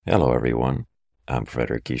Hello, everyone. I'm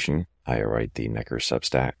Frederick Keeshan. I write the Necker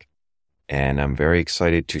Substack, and I'm very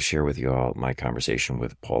excited to share with you all my conversation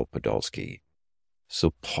with Paul Podolsky.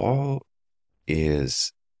 So, Paul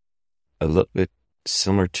is a little bit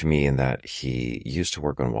similar to me in that he used to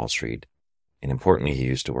work on Wall Street, and importantly, he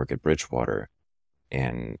used to work at Bridgewater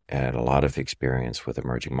and had a lot of experience with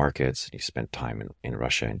emerging markets. He spent time in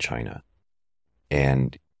Russia and China,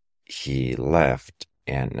 and he left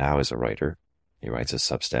and now is a writer. He writes a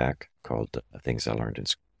Substack called Things I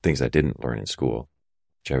Didn't Learn in School,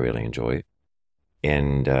 which I really enjoy,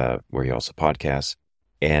 and where he also podcasts.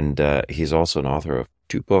 And he's also an author of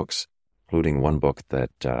two books, including one book that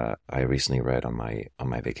I recently read on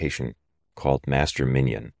my vacation called Master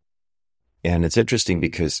Minion. And it's interesting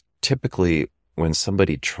because typically when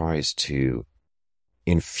somebody tries to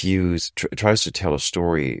tries to tell a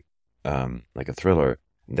story like a thriller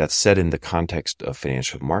that's set in the context of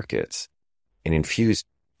financial markets and infuse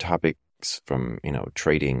topics from,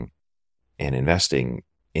 trading and investing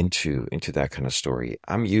into that kind of story,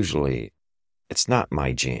 it's not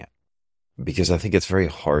my jam because I think it's very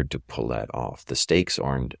hard to pull that off. The stakes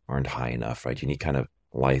aren't high enough, right? You need kind of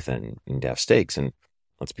life and death stakes. And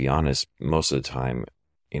let's be honest, most of the time,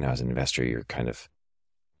 as an investor, you're kind of,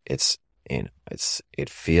 it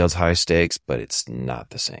feels high stakes, but it's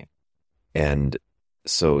not the same. And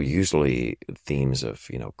so usually themes of,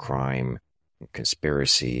 crime,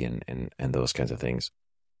 conspiracy and those kinds of things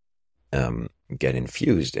get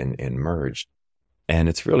infused and merged. And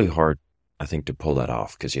it's really hard, I think, to pull that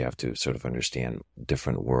off because you have to sort of understand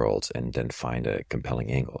different worlds and then find a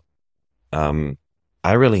compelling angle.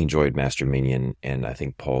 I really enjoyed Master Minion, and I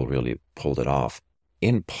think Paul really pulled it off,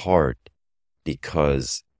 in part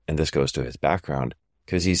because, and this goes to his background,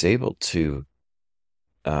 because he's able to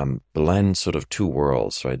blend sort of two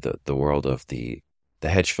worlds, right? The world of the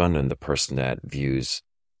hedge fund and the person that views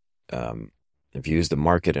the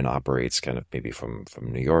market and operates kind of maybe from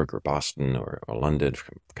New York or Boston or London,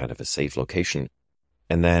 from kind of a safe location.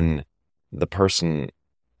 And then the person,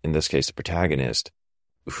 in this case, the protagonist,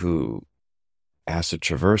 who has to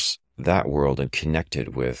traverse that world and connect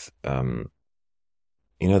it with,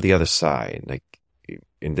 the other side, like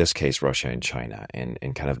in this case, Russia and China, and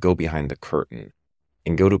kind of go behind the curtain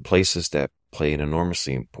and go to places that play an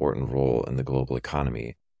enormously important role in the global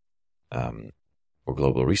economy, or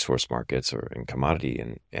global resource markets, or in commodity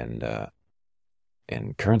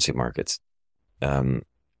and currency markets.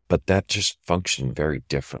 But that just function very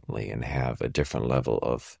differently and have a different level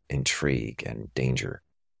of intrigue and danger.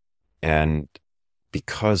 And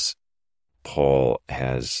because Paul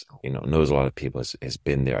has, knows a lot of people, has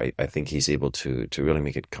been there, I think he's able to really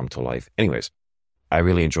make it come to life. Anyways, I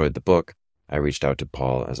really enjoyed the book. I reached out to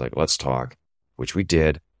Paul. I was like, let's talk, which we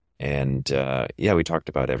did. And we talked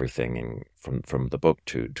about everything from the book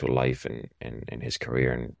to life and his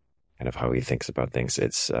career and kind of how he thinks about things.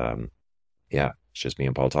 It's just me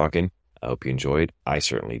and Paul talking. I hope you enjoyed. I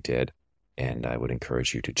certainly did. And I would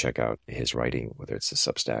encourage you to check out his writing, whether it's a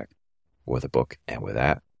Substack or the book. And with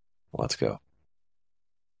that, let's go.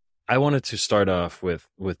 I wanted to start off with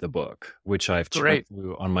the book, which I've Great. checked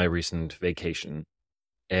through on my recent vacation.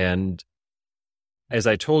 And as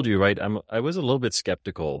I told you, right, I was a little bit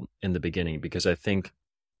skeptical in the beginning because I think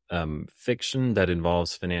fiction that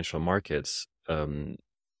involves financial markets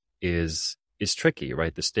is tricky,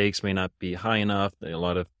 right? The stakes may not be high enough. There's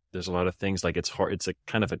a lot of things, like it's hard. It's a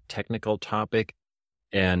kind of a technical topic,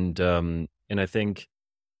 and I think,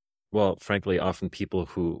 well, frankly, often people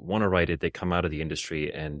who want to write it, they come out of the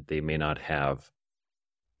industry and they may not have,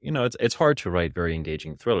 it's hard to write very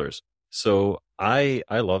engaging thrillers. So I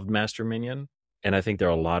loved Master Minion. And I think there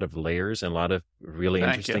are a lot of layers and a lot of really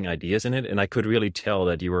interesting ideas in it. And I could really tell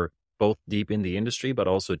that you were both deep in the industry, but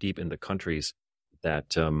also deep in the countries that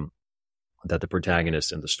the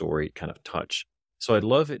protagonist and the story kind of touch. So I'd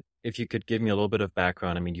love it if you could give me a little bit of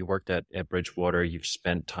background. I mean, you worked at Bridgewater. You've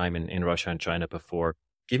spent time in Russia and China before.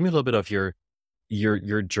 Give me a little bit of your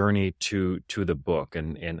journey to the book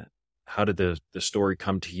and how did the story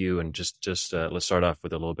come to you? And just let's start off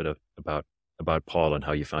with a little bit about Paul and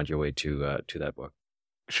how you found your way to that book.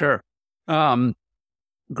 Sure.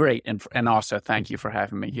 Great. And also thank you for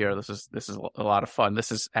having me here. This is a lot of fun.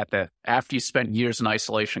 This is after you spent years in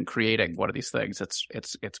isolation creating one of these things.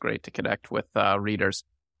 It's great to connect with readers.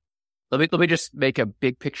 Let me just make a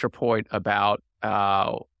big picture point about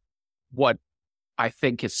what I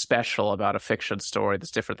think is special about a fiction story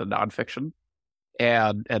that's different than nonfiction.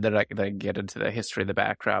 And then I can get into the history of the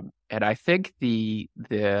background. And I think the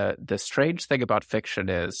strange thing about fiction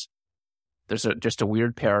is there's just a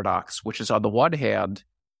weird paradox, which is on the one hand,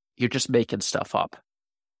 you're just making stuff up.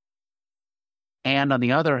 And on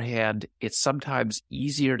the other hand, it's sometimes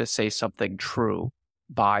easier to say something true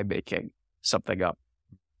by making something up.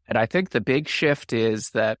 And I think the big shift is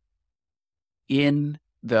that in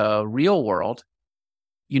the real world,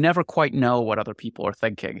 you never quite know what other people are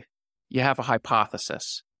thinking. You have a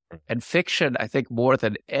hypothesis. And fiction, I think more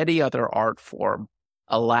than any other art form,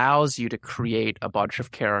 allows you to create a bunch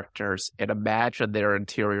of characters and imagine their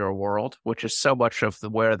interior world, which is so much of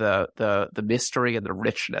where the mystery and the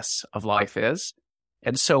richness of life is.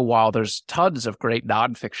 And so while there's tons of great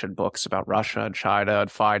nonfiction books about Russia and China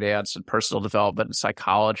and finance and personal development and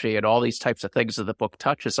psychology and all these types of things that the book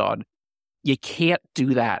touches on, you can't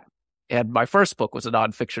do that. And my first book was a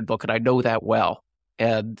nonfiction book, and I know that well.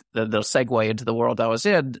 And then they'll segue into the world I was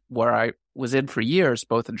in, where I was in for years,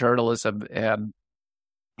 both in journalism and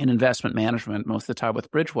in investment management, most of the time with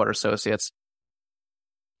Bridgewater Associates.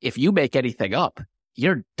 If you make anything up,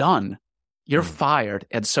 you're done. You're fired.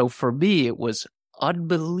 And so for me, it was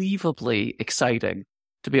unbelievably exciting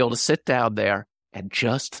to be able to sit down there and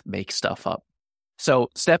just make stuff up. So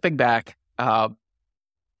stepping back, I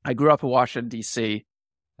grew up in Washington, D.C.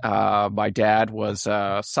 My dad was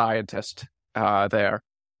a scientist there,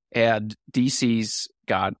 and D.C.'s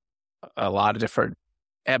got a lot of different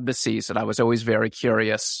embassies, and I was always very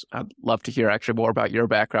curious. I'd love to hear actually more about your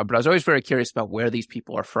background, but I was always very curious about where these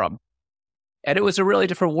people are from. And it was a really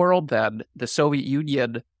different world then. The Soviet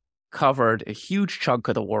Union covered a huge chunk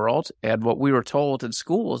of the world, and what we were told in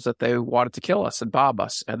school is that they wanted to kill us and bomb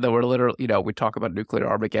us, and there were literally, we talk about nuclear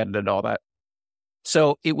Armageddon and all that.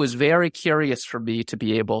 So it was very curious for me to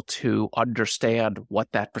be able to understand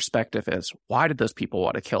what that perspective is. Why did those people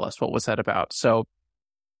want to kill us? What was that about? So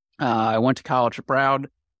I went to college at Brown,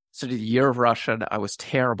 studied a year of Russian. I was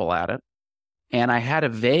terrible at it. And I had a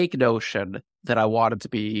vague notion that I wanted to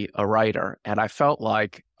be a writer. And I felt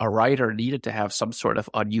like a writer needed to have some sort of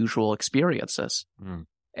unusual experiences.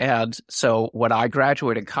 And so when I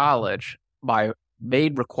graduated college, my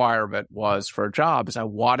main requirement was for a job is I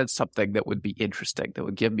wanted something that would be interesting, that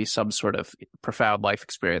would give me some sort of profound life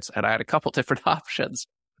experience. And I had a couple different options.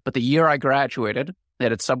 But the year I graduated,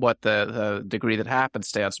 and it's somewhat the degree that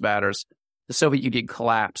happenstance matters, the Soviet Union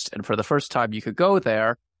collapsed. And for the first time, you could go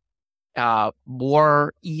there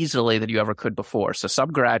more easily than you ever could before. So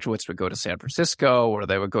some graduates would go to San Francisco or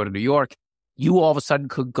they would go to New York. You all of a sudden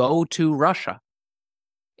could go to Russia.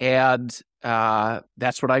 And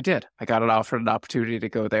that's what I did. I got an opportunity to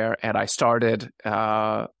go there, and I started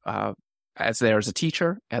as a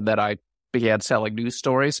teacher, and then I began selling news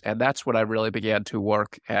stories, and that's when I really began to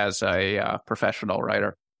work as a professional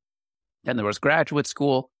writer. Then there was graduate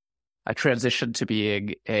school. I transitioned to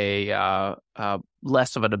being a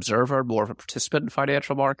less of an observer, more of a participant in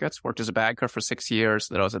financial markets. Worked as a banker for 6 years.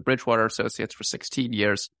 Then I was at Bridgewater Associates for 16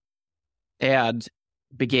 years, and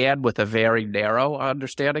began with a very narrow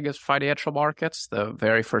understanding of financial markets. The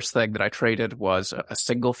very first thing that I traded was a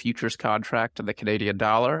single futures contract in the Canadian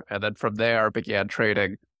dollar. And then from there, began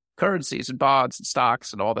trading currencies and bonds and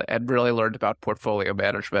stocks and all that, and really learned about portfolio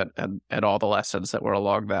management and all the lessons that were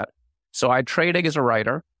along that. So I had trading as a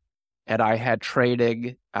writer, and I had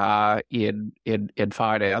trading in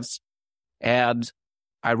finance. And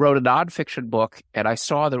I wrote a nonfiction book, and I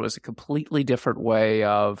saw there was a completely different way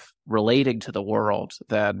of relating to the world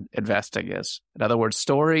than investing is. In other words,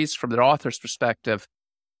 stories from the author's perspective,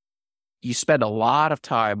 you spend a lot of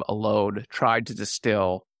time alone trying to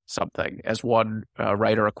distill something. As one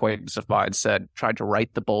writer acquaintance of mine said, trying to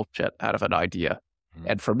write the bullshit out of an idea.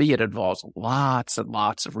 And for me, it involves lots and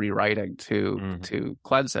lots of rewriting to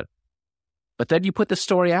cleanse it. But then you put the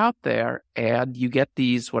story out there and you get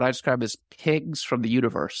these, what I describe as pigs from the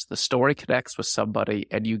universe. The story connects with somebody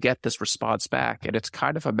and you get this response back. And it's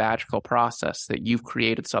kind of a magical process that you've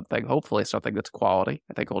created something, hopefully something that's quality.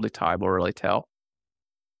 I think only time will really tell.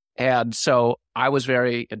 And so I was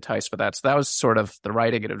very enticed by that. So that was sort of the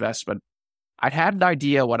writing and investment. I'd had an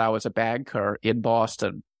idea when I was a banker in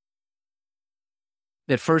Boston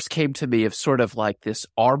that first came to me of sort of like this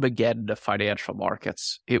Armageddon of financial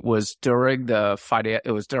markets. It was during the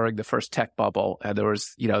first tech bubble, and there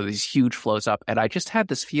was, these huge flows up. And I just had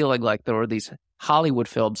this feeling like there were these Hollywood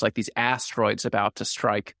films, like these asteroids about to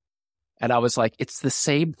strike. And I was like, it's the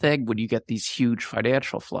same thing when you get these huge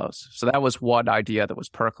financial flows. So that was one idea that was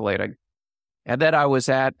percolating. And then I was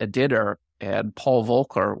at a dinner, and Paul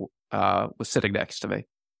Volcker was sitting next to me.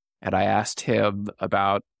 And I asked him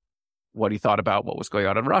about what he thought about what was going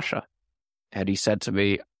on in Russia. And he said to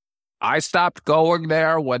me, I stopped going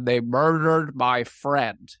there when they murdered my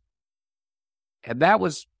friend. And that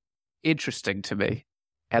was interesting to me.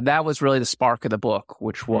 And that was really the spark of the book,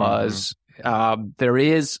 which was there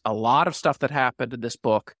is a lot of stuff that happened in this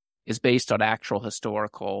book is based on actual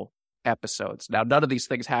historical episodes. Now, none of these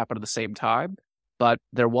things happened at the same time, but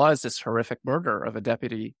there was this horrific murder of a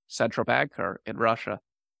deputy central banker in Russia.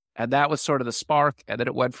 And that was sort of the spark. And then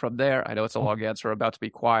it went from there. I know it's a long answer. I'm about to be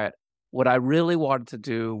quiet. What I really wanted to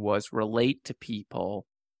do was relate to people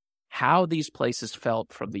how these places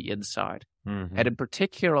felt from the inside. Mm-hmm. And in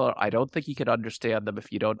particular, I don't think you can understand them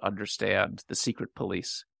if you don't understand the secret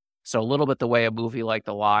police. So a little bit the way a movie like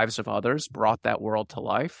The Lives of Others brought that world to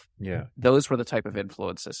life. Yeah. Those were the type of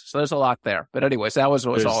influences. So there's a lot there. But anyways, that was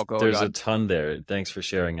what was all going on. There's a ton there. Thanks for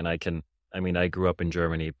sharing. And I grew up in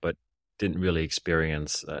Germany, but didn't really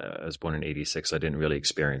experience, I was born in 86. I didn't really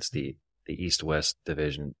experience the East-West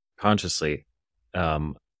division consciously.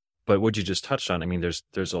 But what you just touched on, I mean,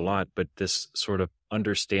 there's a lot, but this sort of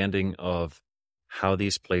understanding of how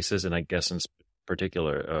these places, and I guess in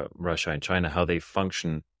particular, Russia and China, how they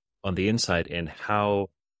function on the inside, and how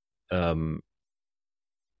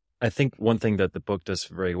I think one thing that the book does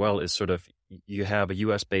very well is sort of, you have a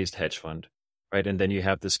US based hedge fund, right? And then you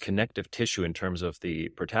have this connective tissue in terms of the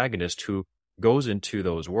protagonist who goes into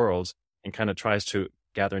those worlds and kind of tries to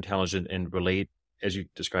gather intelligence and relate, as you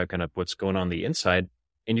described, kind of what's going on the inside.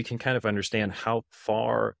 And you can kind of understand how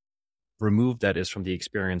far removed that is from the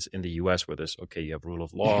experience in the US, where there's, okay, you have rule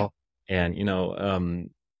of law, and, you know,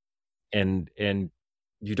 and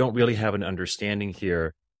you don't really have an understanding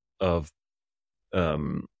here of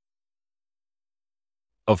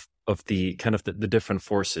the kind of the different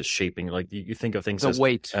forces shaping, like you think of things the as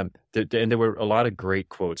weight. and there were a lot of great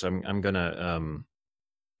quotes. I'm gonna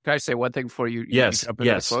Can I say one thing before you Yes, jump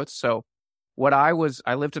into yes. the quotes? So I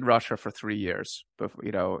lived in Russia for 3 years before,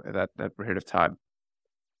 you know, that period of time.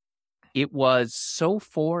 It was so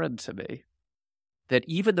foreign to me that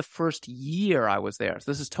even the first year I was there,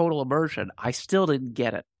 so this is total immersion, I still didn't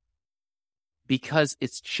get it. Because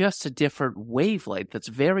it's just a different wavelength that's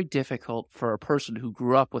very difficult for a person who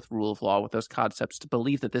grew up with rule of law, with those concepts, to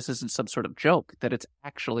believe that this isn't some sort of joke, that it's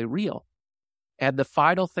actually real. And the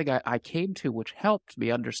final thing I came to, which helped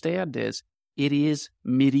me understand, is it is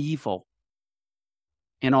medieval.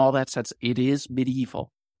 In all that sense, it is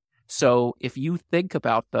medieval. So if you think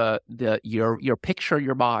about your picture in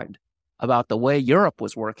your mind about the way Europe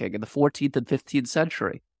was working in the 14th and 15th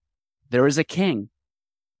century, there is a king.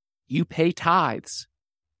 You pay tithes.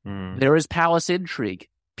 There is palace intrigue.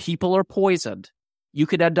 People are poisoned. You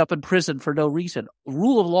could end up in prison for no reason.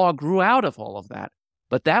 Rule of law grew out of all of that.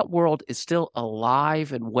 But that world is still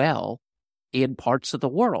alive and well in parts of the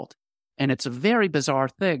world. And it's a very bizarre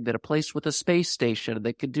thing that a place with a space station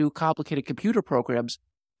that can do complicated computer programs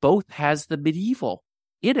both has the medieval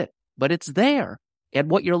in it, but it's there.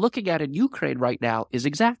 And what you're looking at in Ukraine right now is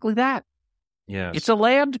exactly that. yes. It's a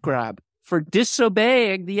land grab for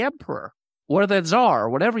disobeying the emperor or the czar, or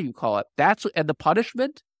whatever you call it. And the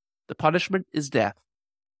punishment is death.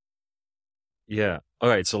 Yeah. All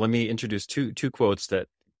right. So let me introduce two quotes that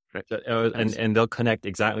and they'll connect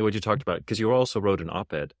exactly what you talked about, because you also wrote an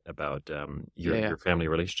op-ed about your family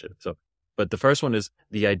relationship. So, but the first one is,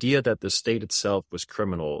 the idea that the state itself was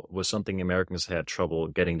criminal was something Americans had trouble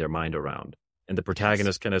getting their mind around. And the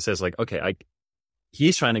protagonist kind of says, like, okay,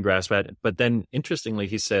 he's trying to grasp at it, but then interestingly,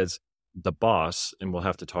 he says the boss, and we'll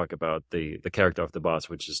have to talk about the character of the boss,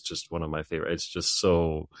 which is just one of my favorite. It's just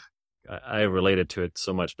so, I related to it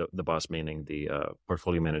so much, the boss meaning the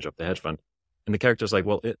portfolio manager of the hedge fund. And the character's like,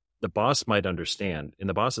 well, the boss might understand. In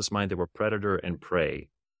the boss's mind, there were predator and prey,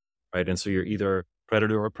 right? And so you're either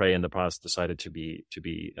predator or prey, and the boss decided to be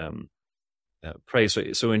prey.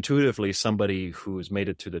 So intuitively, somebody who's made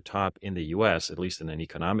it to the top in the U.S., at least in an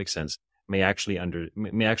economic sense, may actually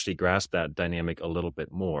grasp that dynamic a little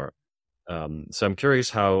bit more. So I'm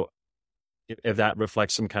curious how, if that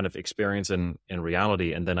reflects some kind of experience in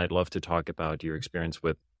reality. And then I'd love to talk about your experience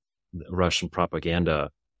with Russian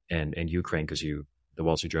propaganda and Ukraine, because the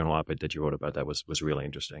Wall Street Journal op-ed that you wrote about that was really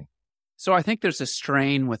interesting. So I think there's a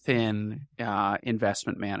strain within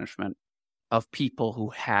investment management of people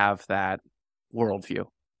who have that worldview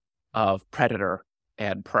of predator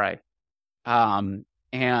and prey. And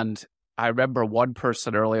I remember one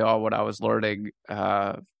person early on when I was learning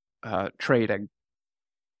trading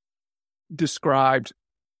described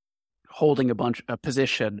holding a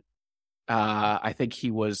position. I think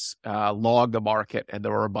he was long the market, and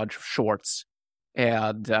there were a bunch of shorts,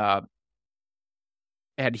 and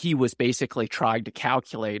he was basically trying to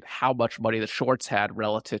calculate how much money the shorts had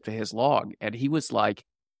relative to his long, and he was like,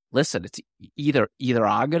 "Listen, it's either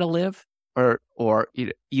I'm going to live, or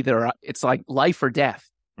either it's like life or death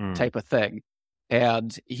type of thing."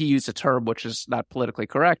 And he used a term which is not politically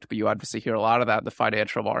correct, but you obviously hear a lot of that in the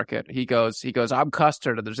financial market. He goes, I'm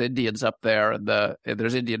custard, and there's Indians up there, and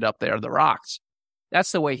there's Indian up there in the rocks.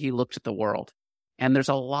 That's the way he looked at the world. And there's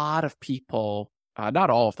a lot of people, not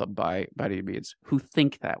all of them by any means, who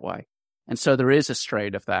think that way. And so there is a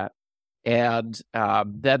strain of that. And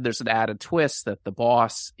then there's an added twist that the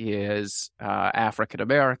boss is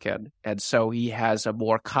African-American. And so he has a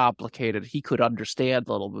more complicated, he could understand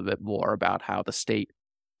a little bit more about how the state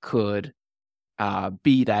could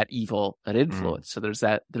be that evil an influence. So there's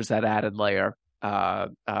that added layer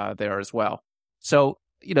there as well. So,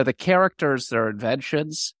 the characters, their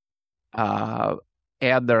inventions, and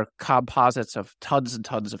their composites of tons and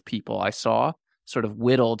tons of people I saw sort of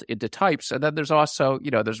whittled into types. And then there's also,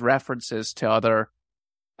 there's references to other,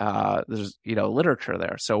 there's, literature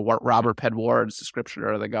there. So what Robert Penn Warren's description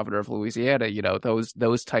of the governor of Louisiana,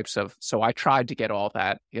 those types of, so I tried to get all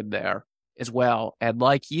that in there as well. And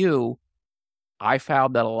like you, I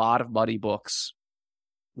found that a lot of money books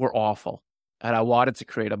were awful. And I wanted to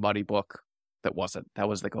create a money book that wasn't. That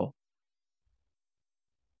was the goal.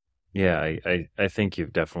 Yeah, I think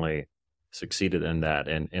you've definitely succeeded in that,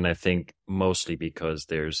 and I think mostly because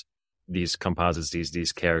there's these composites,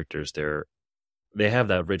 these characters, they have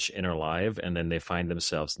that rich inner life, and then they find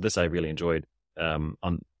themselves. This I really enjoyed, riffing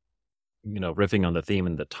on the theme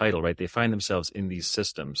and the title, right? They find themselves in these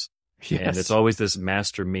systems, yes. And it's always this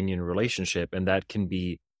master minion relationship, and that can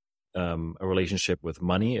be a relationship with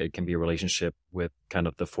money. It can be a relationship with kind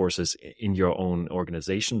of the forces in your own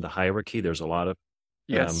organization, the hierarchy. There's a lot of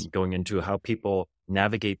going into how people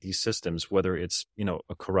navigate these systems, whether it's,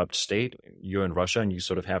 a corrupt state, you're in Russia and you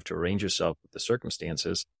sort of have to arrange yourself with the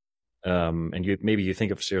circumstances. And you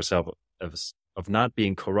think of yourself of not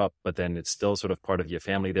being corrupt, but then it's still sort of part of your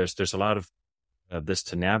family. There's a lot of this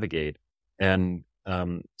to navigate. And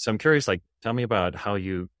so I'm curious, tell me about how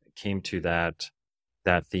you came to that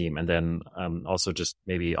theme. And then also just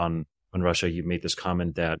maybe on Russia, you made this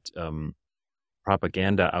comment that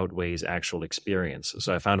propaganda outweighs actual experience.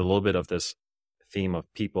 So I found a little bit of this theme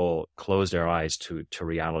of people close their eyes to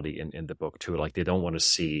reality in the book too. Like they don't want to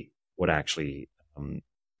see what actually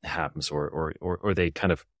happens, or they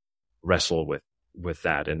kind of wrestle with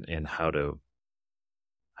that and how do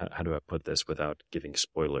I put this without giving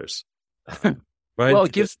spoilers? Right? Well,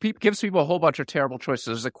 it gives people a whole bunch of terrible choices.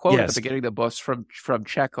 There's a quote at the beginning of the book from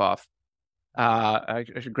Chekhov. I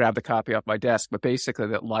should grab the copy off my desk, but basically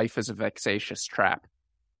that life is a vexatious trap.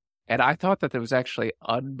 And I thought that it was actually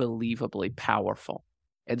unbelievably powerful.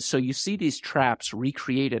 And so you see these traps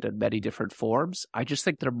recreated in many different forms. I just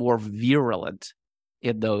think they're more virulent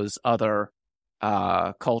in those other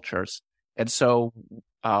cultures. And so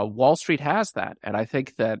Wall Street has that. And I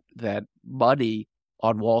think that money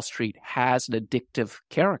on Wall Street has an addictive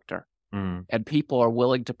character. And people are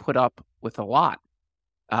willing to put up with a lot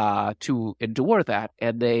to endure that.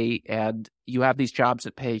 And you have these jobs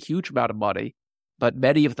that pay a huge amount of money, but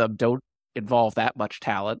many of them don't involve that much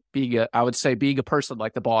talent. I would say being a person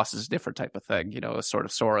like the boss is a different type of thing, a sort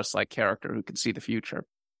of Soros-like character who can see the future.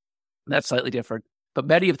 That's slightly different, but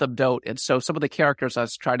many of them don't. And so some of the characters I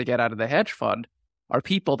was trying to get out of the hedge fund are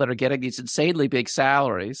people that are getting these insanely big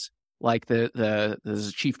salaries, like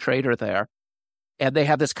the chief trader there. And they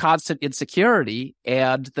have this constant insecurity,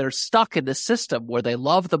 and they're stuck in this system where they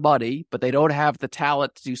love the money, but they don't have the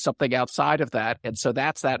talent to do something outside of that. And so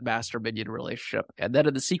that's that master-minion relationship. And then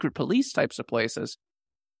in the secret police types of places,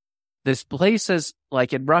 there's places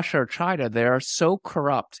like in Russia or China, they're so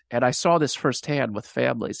corrupt. And I saw this firsthand with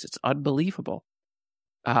families. It's unbelievable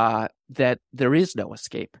that there is no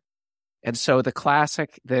escape. And so the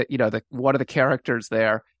classic, one of the characters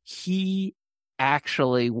there, he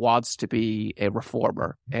actually wants to be a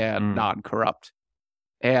reformer and non-corrupt.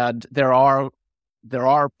 And there are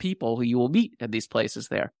people who you will meet in these places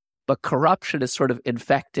there, but corruption has sort of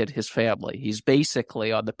infected his family. He's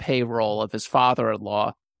basically on the payroll of his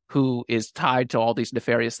father-in-law, who is tied to all these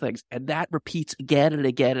nefarious things. And that repeats again and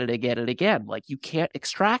again and again and again. Like you can't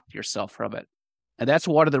extract yourself from it. And that's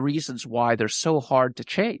one of the reasons why they're so hard to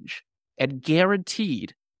change. And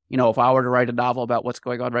guaranteed, if I were to write a novel about what's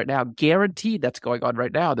going on right now, guaranteed that's going on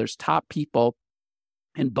right now. There's top people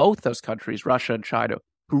in both those countries, Russia and China,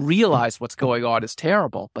 who realize what's going on is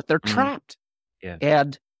terrible, but they're trapped. Yeah.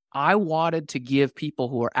 And I wanted to give people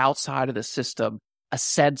who are outside of the system a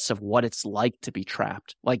sense of what it's like to be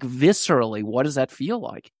trapped. Like viscerally, what does that feel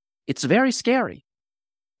like? It's very scary.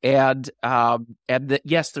 And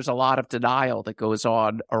yes, there's a lot of denial that goes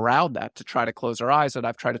on around that to try to close our eyes. And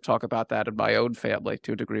I've tried to talk about that in my own family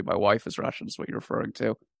to a degree. My wife is Russian, is what you're referring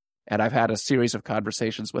to. And I've had a series of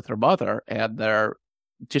conversations with her mother, and they're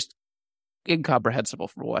just incomprehensible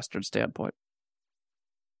from a Western standpoint.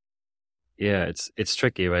 Yeah, it's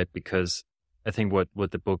tricky, right? Because I think what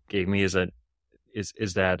the book gave me is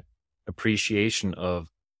that appreciation of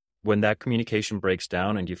when that communication breaks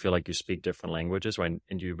down and you feel like you speak different languages, right?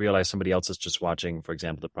 And you realize somebody else is just watching, for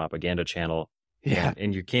example, the propaganda channel, Yeah.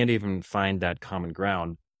 and you can't even find that common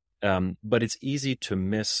ground. But it's easy to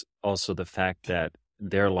miss also the fact that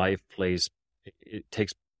their life it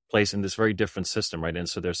takes place in this very different system, right? And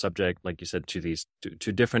so they're subject, like you said, to these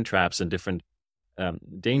to different traps and different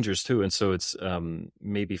dangers too. And so it's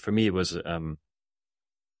maybe for me it was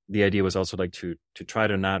the idea was also like to try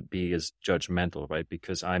to not be as judgmental, right?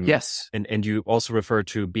 Because Yes. and you also refer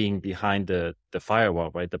to being behind the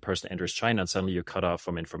firewall, right? The person enters China and suddenly you're cut off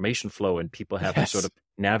from information flow, and people have to sort of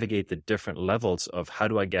navigate the different levels of how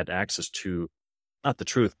do I get access to not the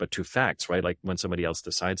truth, but to facts, right? Like when somebody else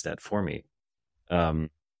decides that for me.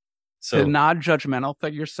 So the non-judgmental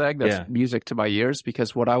thing you're saying, that's music to my ears,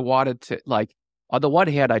 because what I wanted to, like, on the one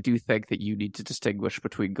hand, I do think that you need to distinguish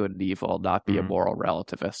between good and evil, not be a moral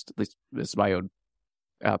relativist. At least this is my own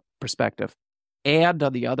perspective. And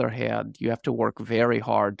on the other hand, you have to work very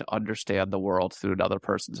hard to understand the world through another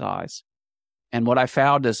person's eyes. And what I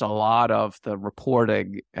found is a lot of the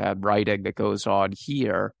reporting and writing that goes on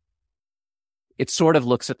here, it sort of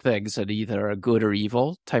looks at things in either a good or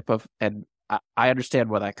evil type of, and I understand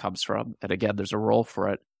where that comes from. And again, there's a role for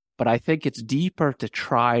it. But I think it's deeper to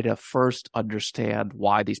try to first understand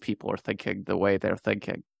why these people are thinking the way they're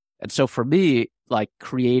thinking. And so for me, like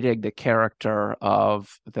creating the character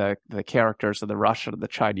of the characters of the Russian and the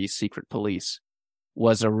Chinese secret police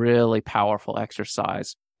was a really powerful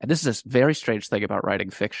exercise. And this is a very strange thing about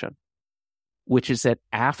writing fiction, which is that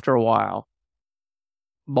after a while,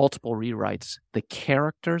 multiple rewrites, the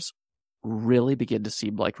characters really begin to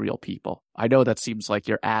seem like real people. I know that seems like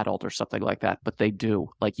you're adult or something like that, but they do.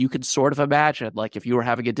 Like you can sort of imagine, like if you were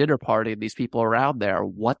having a dinner party and these people around there,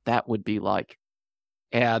 what that would be like.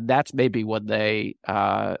 And that's maybe when they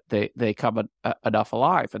come enough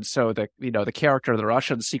alive. And so the character of the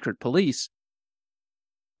Russian secret police,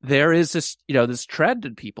 there is this, this trend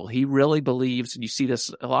in people. He really believes, and you see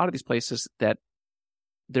this a lot of these places, that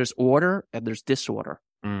there's order and there's disorder.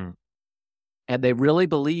 And they really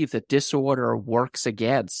believe that disorder works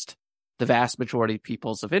against the vast majority of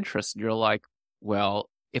people's of interest. And you're like, well,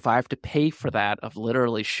 if I have to pay for that of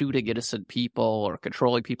literally shooting innocent people or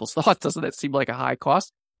controlling people's thoughts, doesn't that seem like a high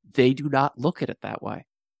cost? They do not look at it that way.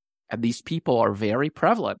 And these people are very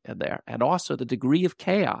prevalent in there. And also the degree of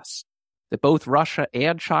chaos that both Russia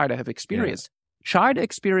and China have experienced. Yeah. China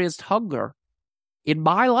experienced hunger in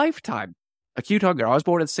my lifetime. Acute hunger. I was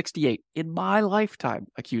born in 1968. In my lifetime,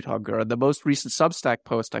 acute hunger. And the most recent Substack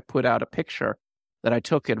post, I put out a picture that I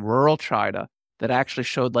took in rural China that actually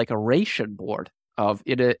showed like a ration board of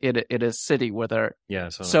in a city where they're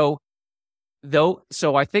So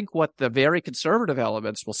I think what the very conservative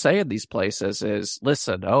elements will say in these places is,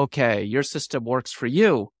 listen, okay, your system works for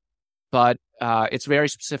you, but it's very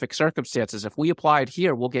specific circumstances. If we apply it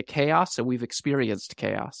here, we'll get chaos, and we've experienced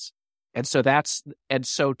chaos. And so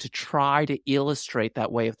to try to illustrate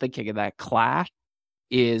that way of thinking, and that clash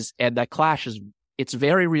is it's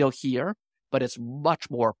very real here, but it's much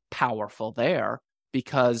more powerful there,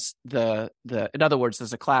 because in other words,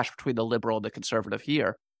 there's a clash between the liberal and the conservative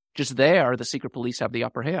here. Just there, the secret police have the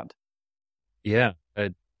upper hand. Yeah,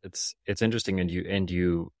 it's interesting, and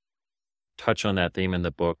you touch on that theme in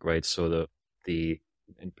the book, right? So the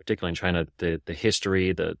in particular in China, the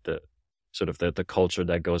history, the sort of the culture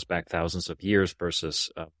that goes back thousands of years versus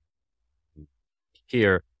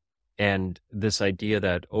here, and this idea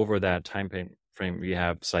that over that time frame you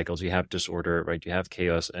have cycles, you have disorder, right? You have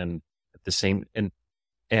chaos, and the same,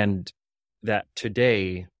 and that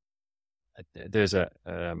today there's a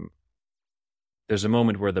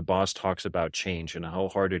moment where the boss talks about change and how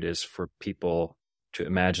hard it is for people to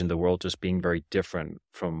imagine the world just being very different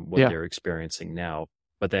from what they're experiencing now.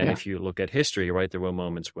 But then if you look at history, right, there were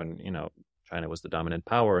moments when, China was the dominant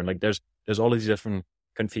power, and like there's all these different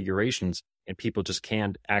configurations, and people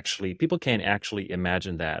can't actually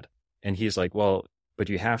imagine that. And he's like, well, but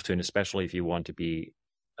you have to, and especially if you want to be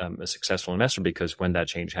a successful investor, because when that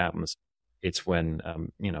change happens, it's when,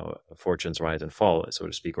 fortunes rise and fall, so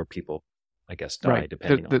to speak, or people, I guess, die,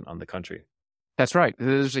 depending on the country. That's right.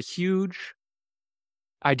 There's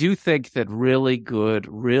I do think that really good,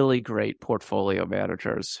 really great portfolio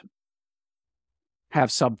managers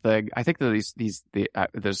have something. I think that there's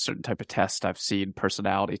a certain type of test I've seen,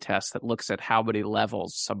 personality test, that looks at how many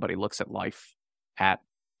levels somebody looks at life at.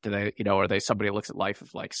 Do they, are they somebody who looks at life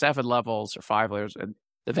of like 7 levels or 5 layers? And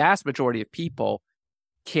the vast majority of people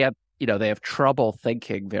can't they have trouble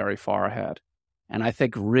thinking very far ahead. And I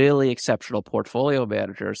think really exceptional portfolio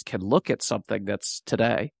managers can look at something that's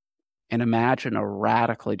today and imagine a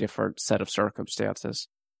radically different set of circumstances.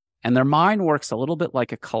 And their mind works a little bit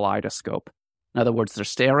like a kaleidoscope. In other words, they're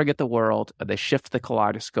staring at the world and they shift the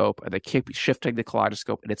kaleidoscope and they keep shifting the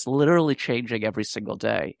kaleidoscope, and it's literally changing every single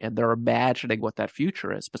day. And they're imagining what that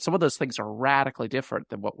future is. But some of those things are radically different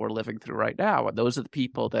than what we're living through right now. And those are the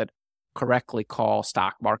people that correctly call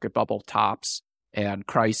stock market bubble tops and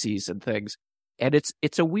crises and things. And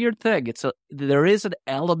it's a weird thing. There is an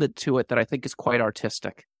element to it that I think is quite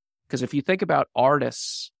artistic. Because if you think about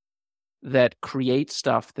artists that create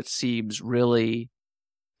stuff that seems really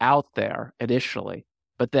out there initially,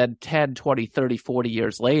 but then 10, 20, 30, 40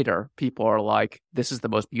 years later, people are like, this is the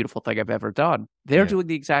most beautiful thing I've ever done. They're doing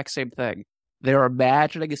the exact same thing. They're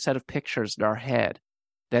imagining a set of pictures in our head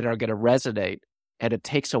that are going to resonate. And it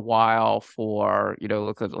takes a while for,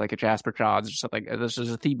 look at like a Jasper Johns or something. And there's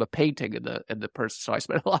a theme of painting in the person. So I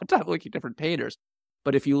spent a lot of time looking at different painters.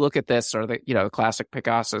 But if you look at this, or the classic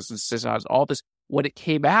Picassos and Cézannes, all this, when it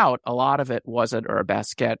came out, a lot of it wasn't, or a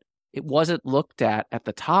Basquiat, it wasn't looked at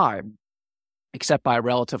the time, except by a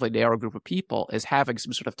relatively narrow group of people, as having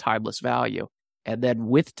some sort of timeless value. And then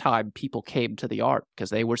with time, people came to the art because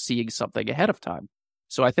they were seeing something ahead of time.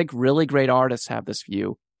 So I think really great artists have this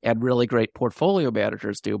view, and really great portfolio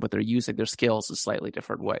managers do, but they're using their skills in slightly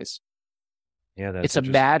different ways. Yeah, it's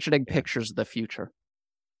imagining pictures of the future.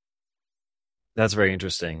 That's very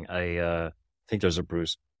interesting. I think there's a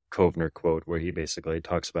Bruce Kovner quote where he basically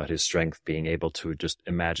talks about his strength being able to just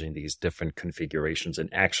imagine these different configurations and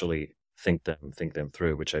actually think them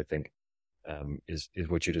through, which I think is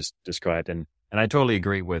what you just described. And I totally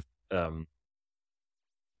agree with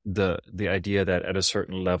the idea that at a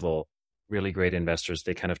certain level, really great investors,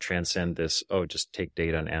 they kind of transcend this, just take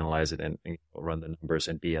data and analyze it and run the numbers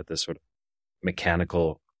and be at this sort of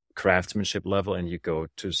mechanical craftsmanship level, and you go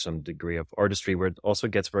to some degree of artistry where it also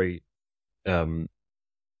gets very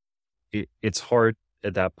it's hard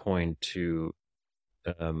at that point to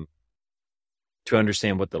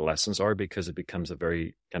understand what the lessons are, because it becomes a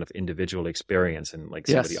very kind of individual experience, and like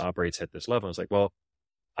somebody operates at this level. It's like, well,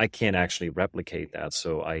 I can't actually replicate that,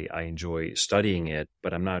 so I enjoy studying it,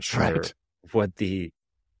 but I'm not sure what the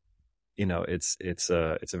it's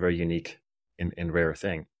a very unique and rare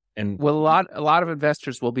thing. And well, a lot of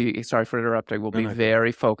investors will be, sorry for interrupting, will be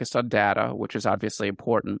very focused on data, which is obviously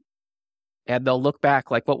important. And they'll look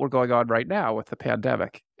back like what we're going on right now with the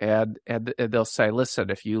pandemic. And they'll say, listen,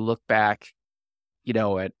 if you look back,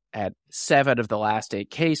 at 7 of the last 8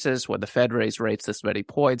 cases, when the Fed raised rates this many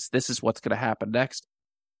points, this is what's going to happen next.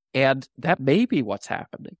 And that may be what's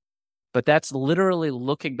happening. But that's literally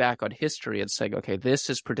looking back on history and saying, okay, this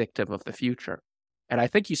is predictive of the future. And I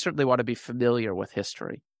think you certainly want to be familiar with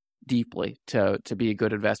history deeply to be a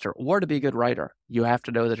good investor, or to be a good writer. You have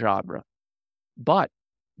to know the genre. But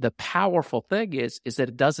the powerful thing is that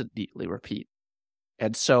it doesn't neatly repeat.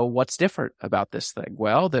 And so what's different about this thing?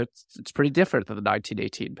 Well, it's pretty different than the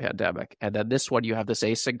 1918 pandemic. And then this one, you have this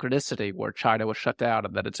asynchronicity where China was shut down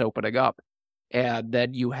and then it's opening up. And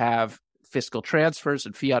then you have fiscal transfers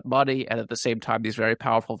and fiat money, and at the same time, these very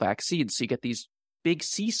powerful vaccines. So you get these big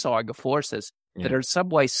seesawing of forces that are in some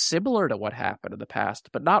way similar to what happened in the past,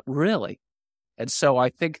 but not really. And so I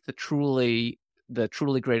think the truly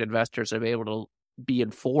great investors are able to be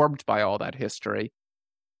informed by all that history,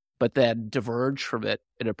 but then diverge from it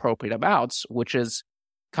in appropriate amounts, which is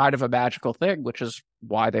kind of a magical thing, which is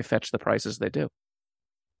why they fetch the prices they do.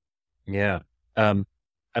 Yeah.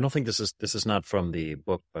 I don't think this is not from the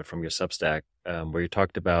book, but from your Substack, where you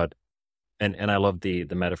talked about, and I love the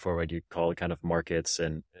metaphor where you call it kind of markets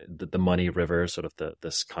and the money river, sort of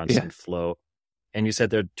this constant flow. And you said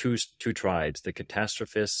there are two tribes, the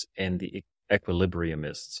catastrophists and the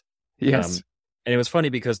equilibriumists. Yes. And it was funny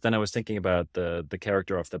because then I was thinking about the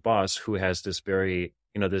character of the boss, who has this very,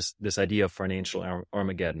 this idea of financial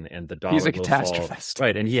Armageddon, and the dollar He's a will catastrophist. fall.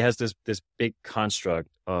 Right. And he has this big construct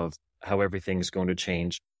of how everything's going to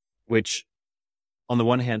change, which on the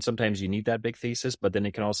one hand, sometimes you need that big thesis, but then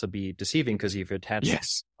it can also be deceiving, because if you attach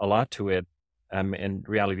a lot to it, and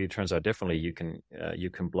reality turns out differently, you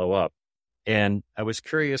can blow up. And I was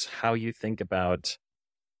curious how you think about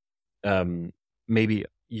maybe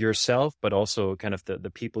yourself, but also kind of the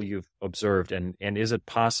people you've observed, and is it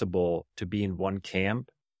possible to be in one camp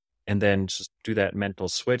and then just do that mental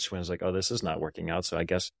switch when it's like, oh, this is not working out, so I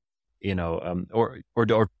guess, or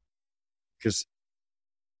because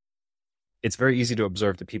it's very easy to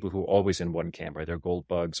observe the people who are always in one camp, right? They're gold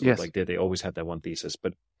bugs, or like they always have that one thesis.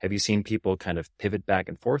 But have you seen people kind of pivot back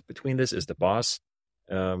and forth between this? Is the boss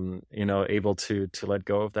able to let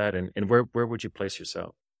go of that? And where would you place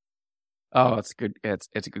yourself? Oh, it's good. It's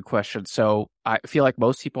a good question. So I feel like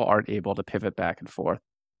most people aren't able to pivot back and forth,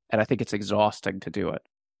 and I think it's exhausting to do it.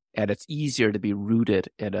 And it's easier to be rooted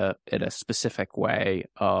in a specific way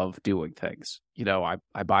of doing things. I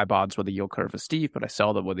buy bonds when the yield curve is steep, but I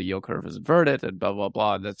sell them when the yield curve is inverted, and blah blah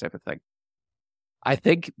blah, and that type of thing. I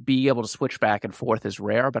think being able to switch back and forth is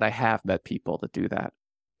rare, but I have met people that do that,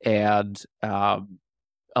 and some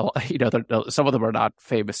of them are not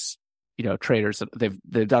famous traders.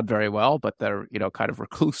 They've done very well, but they're kind of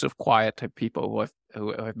reclusive, quiet type people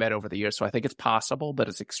who I've met over the years. So I think it's possible, but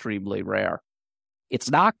it's extremely rare. It's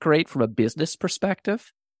not great from a business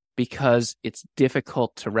perspective because it's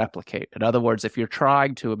difficult to replicate. In other words, if you're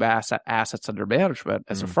trying to amass assets under management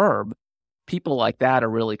as a firm, people like that are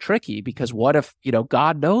really tricky because what if,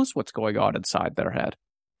 God knows what's going on inside their head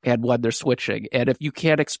and when they're switching. And if you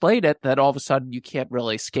can't explain it, then all of a sudden you can't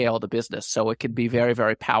really scale the business. So it can be very,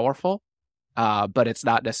 very powerful, but it's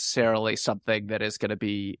not necessarily something that is going to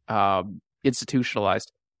be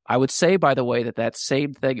institutionalized. I would say, by the way, that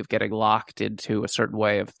same thing of getting locked into a certain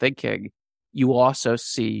way of thinking, you also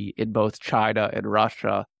see in both China and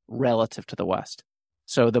Russia relative to the West.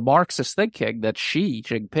 So the Marxist thinking that Xi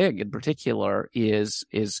Jinping in particular is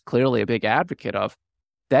clearly a big advocate of,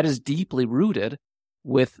 that is deeply rooted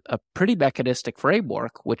with a pretty mechanistic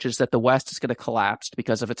framework, which is that the West is going to collapse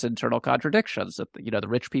because of its internal contradictions, that the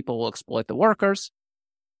rich people will exploit the workers.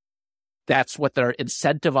 That's what they're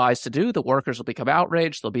incentivized to do. The workers will become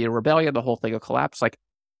outraged. There'll be a rebellion. The whole thing will collapse. Like,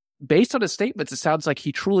 based on his statements, it sounds like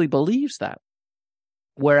he truly believes that.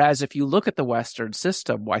 Whereas if you look at the Western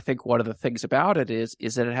system, I think one of the things about it is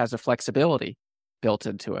that it has a flexibility built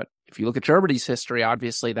into it. If you look at Germany's history,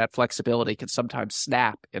 obviously that flexibility can sometimes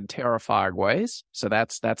snap in terrifying ways. So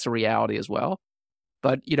that's a reality as well.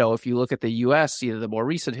 But, if you look at the U.S., either the more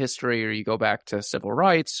recent history or you go back to civil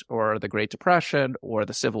rights or the Great Depression or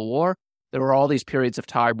the Civil War, there were all these periods of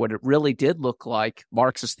time when it really did look like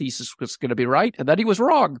Marx's thesis was going to be right, and then he was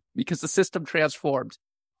wrong because the system transformed.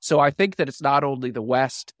 So I think that it's not only the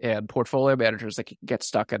West and portfolio managers that can get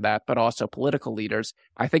stuck in that, but also political leaders.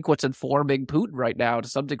 I think what's informing Putin right now to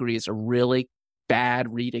some degree is a really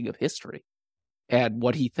bad reading of history and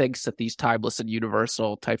what he thinks that these timeless and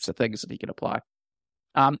universal types of things that he can apply.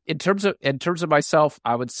 In terms of myself,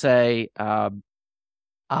 I would say I'm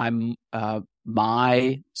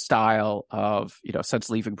my style of, since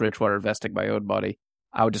leaving Bridgewater, investing my own money,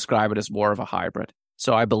 I would describe it as more of a hybrid.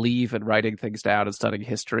 So I believe in writing things down and studying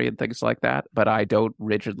history and things like that, but I don't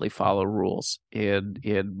rigidly follow rules in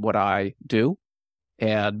what I do.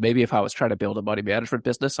 And maybe if I was trying to build a money management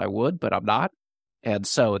business, I would, but I'm not. And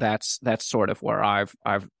so that's sort of where I've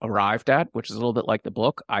arrived at, which is a little bit like the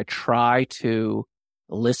book. I try to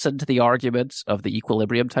listen to the arguments of the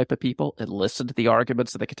equilibrium type of people and listen to the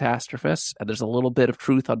arguments of the catastrophists. And there's a little bit of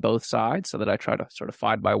truth on both sides so that I try to sort of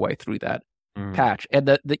find my way through that patch. And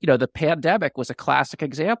the pandemic was a classic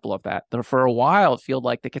example of that. For a while, it felt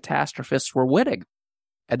like the catastrophists were winning.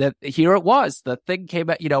 And then here it was, the thing came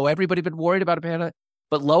out, everybody had been worried about a pandemic,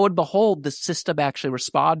 but lo and behold, the system actually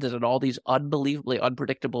responded in all these unbelievably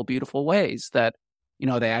unpredictable, beautiful ways that,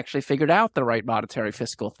 they actually figured out the right monetary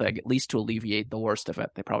fiscal thing, at least to alleviate the worst of it.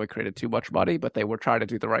 They probably created too much money, but they were trying to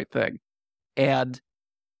do the right thing. And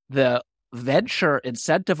the venture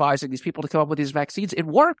incentivizing these people to come up with these vaccines, it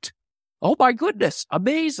worked. Oh my goodness,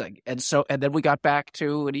 amazing. And then we got back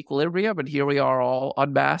to an equilibrium, and here we are all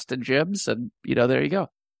unmasked in gyms, and there you go.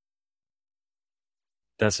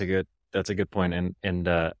 That's a good point.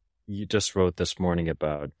 And you just wrote this morning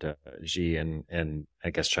about Xi and I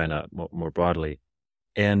guess China more broadly.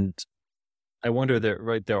 And I wonder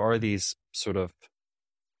that, there are these sort of,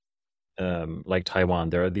 like Taiwan,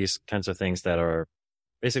 there are these kinds of things that are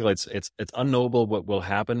basically it's unknowable what will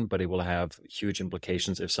happen, but it will have huge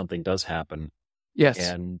implications if something does happen. Yes.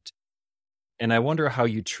 And I wonder how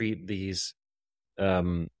you treat these,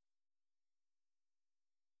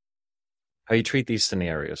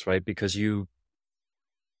 scenarios, right? Because you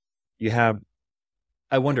have,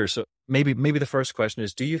 I wonder, so maybe the first question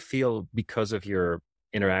is, do you feel because of your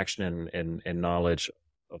interaction and knowledge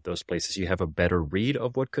of those places, you have a better read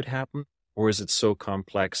of what could happen? Or is it so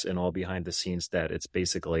complex and all behind the scenes that it's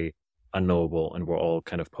basically unknowable and we're all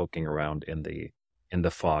kind of poking around in the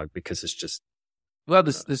fog because it's just... Well,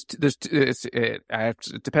 it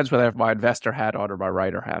depends whether I have my investor hat on or my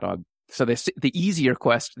writer hat on. So the easier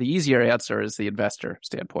answer is the investor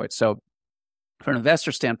standpoint. So from an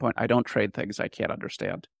investor standpoint, I don't trade things I can't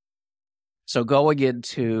understand. So going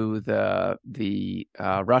into the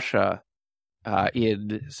Russia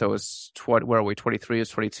so it's where are we? 23 is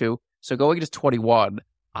 22. So going into 21,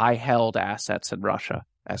 I held assets in Russia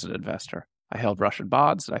as an investor. I held Russian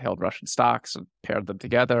bonds and I held Russian stocks and paired them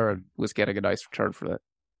together and was getting a nice return for it.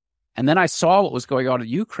 And then I saw what was going on in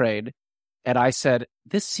Ukraine and I said,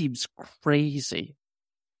 this seems crazy.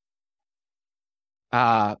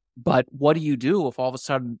 But what do you do if all of a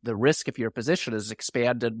sudden the risk of your position is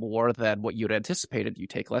expanded more than what you'd anticipated? You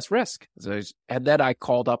take less risk. And then I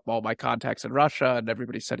called up all my contacts in Russia and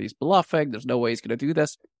everybody said he's bluffing. There's no way he's going to do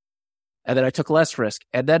this. And then I took less risk.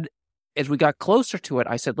 And then as we got closer to it,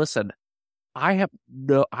 I said, listen, I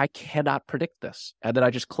cannot predict this. And then I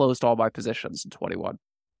just closed all my positions in 21.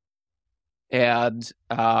 And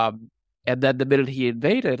then the minute he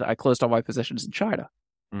invaded, I closed all my positions in China.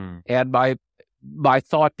 And my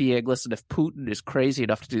thought being, listen, if Putin is crazy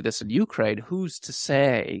enough to do this in Ukraine, who's to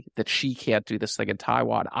say that she can't do this thing in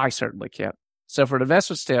Taiwan? I certainly can't. So from an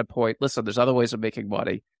investment standpoint, listen, there's other ways of making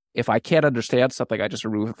money. If I can't understand something, I just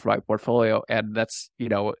remove it from my portfolio. And that's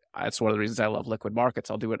one of the reasons I love liquid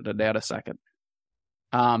markets. I'll do it in a nanosecond.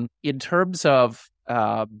 In terms of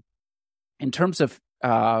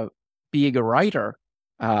being a writer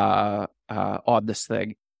on this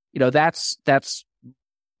thing, that's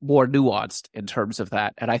more nuanced in terms of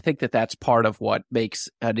that. And I think that that's part of what makes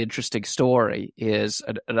an interesting story is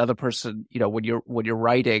another person, when you're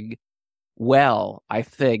writing well, I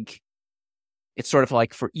think it's sort of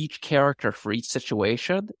like for each character, for each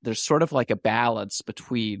situation, there's sort of like a balance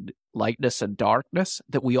between lightness and darkness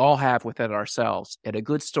that we all have within ourselves. And a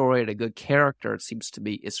good story and a good character, it seems to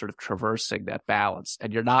me, is sort of traversing that balance.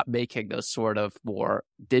 And you're not making those sort of more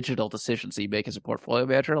digital decisions that you make as a portfolio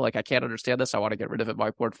manager. Like, I can't understand this. I want to get rid of it in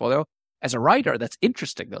my portfolio. As a writer, that's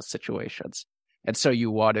interesting, those situations. And so you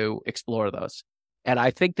want to explore those. And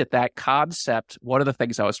I think that concept, one of the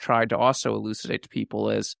things I was trying to also elucidate to people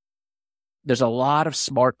is there's a lot of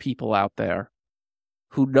smart people out there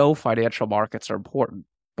who know financial markets are important,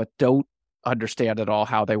 but don't understand at all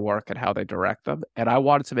how they work and how they direct them. And I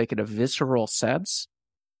wanted to make, in a visceral sense,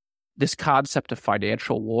 this concept of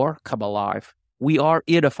financial war come alive. We are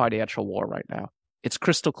in a financial war right now. It's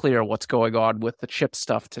crystal clear what's going on with the chip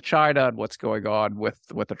stuff to China and what's going on with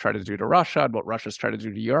what they're trying to do to Russia and what Russia's trying to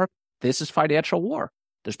do to Europe. This is financial war.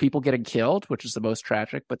 There's people getting killed, which is the most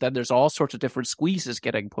tragic, but then there's all sorts of different squeezes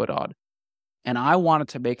getting put on. And I wanted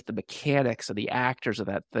to make the mechanics and the actors of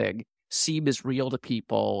that thing seem as real to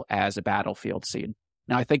people as a battlefield scene.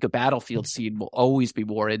 Now, I think a battlefield scene will always be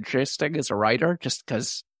more interesting as a writer, just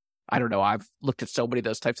because, I don't know, I've looked at so many of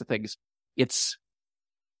those types of things.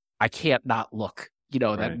 I can't not look.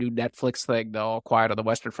 That new Netflix thing, the All Quiet on the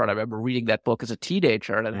Western Front. I remember reading that book as a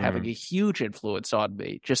teenager and having a huge influence on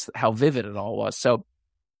me, just how vivid it all was. So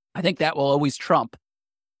I think that will always trump.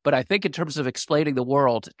 But I think in terms of explaining the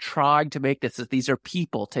world, trying to make this, that these are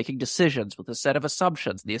people taking decisions with a set of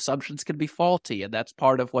assumptions. The assumptions can be faulty, and that's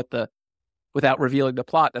part of what without revealing the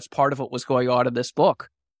plot, that's part of what was going on in this book,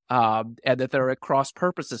 and that they're at cross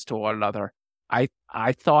purposes to one another. I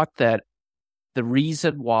thought that the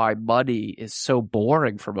reason why money is so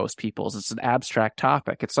boring for most people is it's an abstract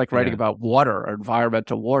topic. It's like writing about water or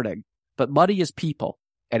environmental warning. But money is people.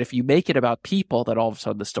 And if you make it about people, then all of a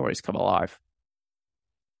sudden the stories come alive.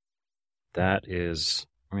 That is,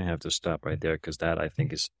 I'm going to have to stop right there because that I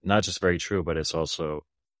think is not just very true, but it's also,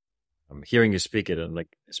 hearing you speak it and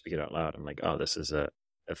speak it out loud. I'm like, oh, this is a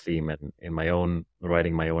theme in my own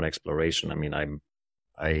writing, my own exploration. I mean,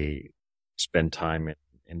 I spend time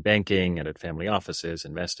in banking and at family offices,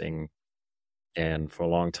 investing. And for a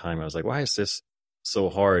long time, I was like, why is this so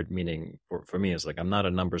hard? Meaning for me, it's like, I'm not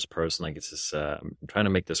a numbers person. Like, it's just, I'm trying to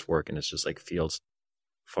make this work. And it's just like feels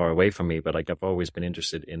far away from me, but like I've always been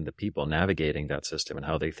interested in the people navigating that system and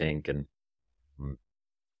how they think, and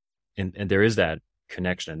there is that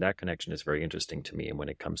connection, and that connection is very interesting to me. And when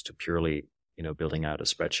it comes to purely, building out a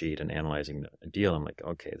spreadsheet and analyzing a deal, I'm like,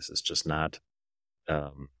 okay, this is just not,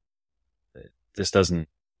 this doesn't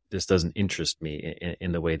interest me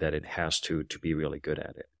in the way that it has to be really good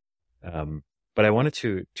at it. But I wanted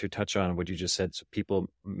to touch on what you just said. So people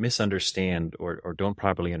misunderstand or don't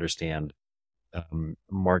properly understand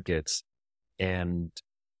markets, and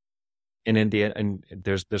in the end, and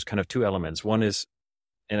there's kind of two elements. One is,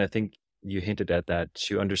 and I think you hinted at that,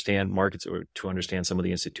 to understand markets or to understand some of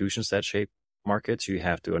the institutions that shape markets, you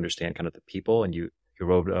have to understand kind of the people. And you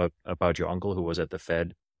wrote about your uncle who was at the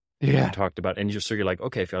Fed. Yeah, and talked about, and you're like,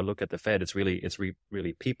 okay, if I look at the Fed, it's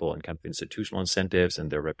really people and kind of institutional incentives and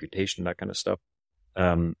their reputation, that kind of stuff.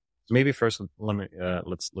 Maybe first,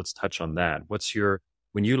 let's touch on that.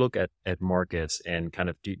 When you look at markets and kind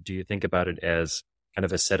of, do you think about it as kind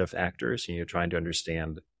of a set of actors and you're trying to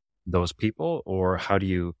understand those people, or how do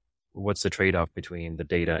you what's the trade-off between the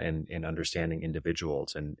data and understanding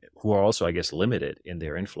individuals, and who are also, I guess, limited in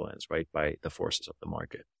their influence, right, by the forces of the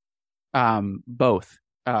market? Both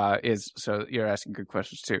so you're asking good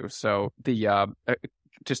questions too. So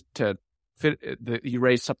just to fit, you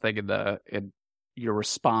raised something in your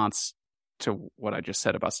response to what I just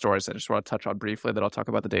said about stories. I just want to touch on briefly. Then I'll talk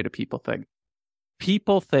about the data people thing.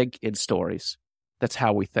 People think in stories. That's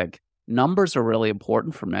how we think. Numbers are really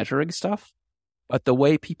important for measuring stuff, but the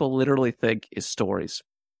way people literally think is stories.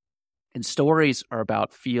 And stories are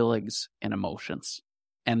about feelings and emotions.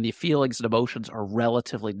 And the feelings and emotions are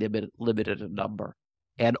relatively limited in number.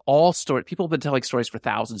 And people have been telling stories for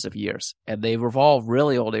thousands of years, and they revolve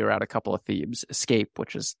really only around a couple of themes. Escape,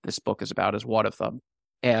 which is this book is about, is one of them,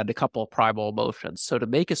 and a couple of primal emotions. So to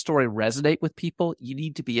make a story resonate with people, you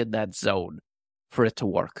need to be in that zone for it to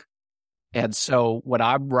work. And so when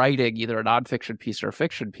I'm writing either a nonfiction piece or a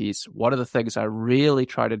fiction piece, one of the things I really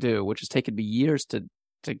try to do, which has taken me years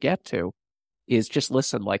to get to, is just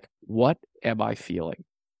listen, like, what am I feeling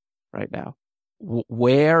right now?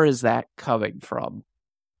 Where is that coming from?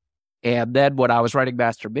 And then when I was writing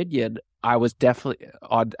Master Minion, I was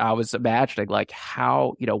imagining like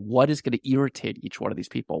how, what is going to irritate each one of these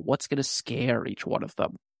people? What's going to scare each one of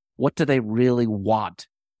them? What do they really want?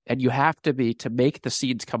 And you have to make the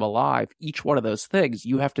scenes come alive, each one of those things,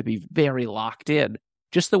 you have to be very locked in,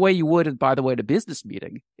 just the way you would, by the way, in a business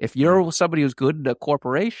meeting. If you're somebody who's good in a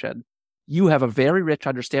corporation, you have a very rich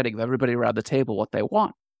understanding of everybody around the table, what they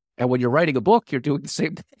want. And when you're writing a book, you're doing the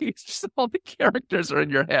same thing. It's just all the characters are in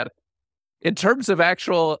your head. In terms of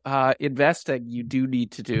actual investing, you do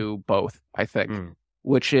need to do both, I think,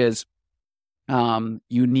 which is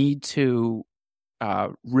you need to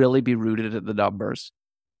really be rooted in the numbers,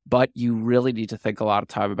 but you really need to think a lot of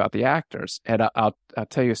time about the actors. And I'll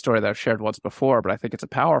tell you a story that I've shared once before, but I think it's a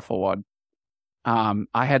powerful one.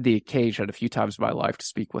 I had the occasion a few times in my life to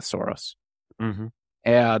speak with Soros. Mm-hmm.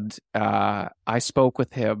 And I spoke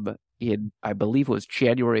with him in, I believe it was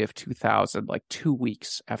January of 2000, like 2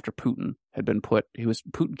 weeks after Putin had been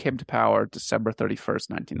Putin came to power December 31st,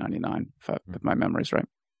 1999, if my memory's right.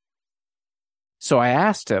 So I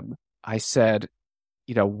asked him, I said,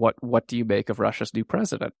 what do you make of Russia's new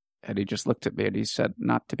president? And he just looked at me and he said,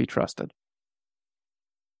 not to be trusted.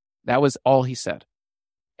 That was all he said.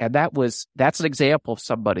 And that's an example of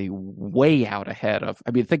somebody way out ahead of,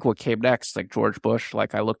 think what came next, like George Bush.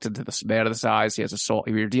 Like, I looked into this man of his eyes. He has a soul.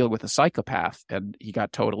 You're dealing with a psychopath, and he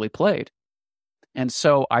got totally played. And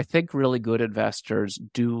so I think really good investors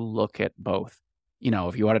do look at both.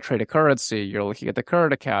 If you want to trade a currency, you're looking at the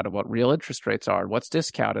current account and what real interest rates are and what's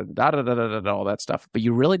discounted, all that stuff. But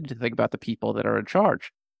you really need to think about the people that are in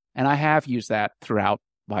charge. And I have used that throughout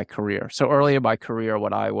my career. So early in my career,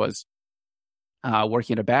 when I was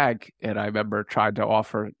working in a bank, and I remember trying to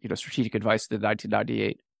offer, strategic advice in the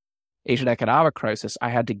 1998 Asian economic crisis, I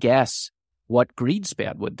had to guess what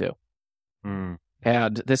Greenspan would do.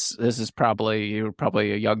 And this is you were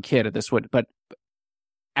probably a young kid at this point, but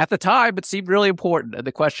at the time it seemed really important. And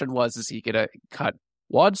the question was, is he going to cut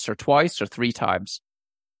once or twice or three times?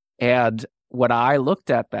 And when I looked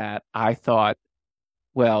at that, I thought,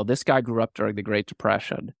 well, this guy grew up during the Great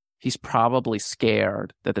Depression. He's probably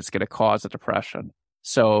scared that it's going to cause a depression.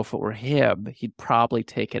 So if it were him, he'd probably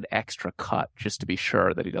take an extra cut just to be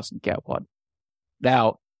sure that he doesn't get one.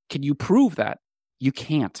 Now, can you prove that? You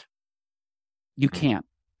can't. You can't.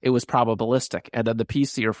 It was probabilistic. And then the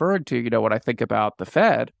piece that you're referring to, when I think about the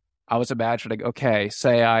Fed, I was imagining, okay,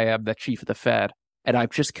 say I am the chief of the Fed, and I've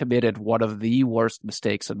just committed one of the worst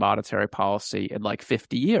mistakes in monetary policy in like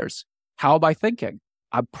 50 years. How am I thinking?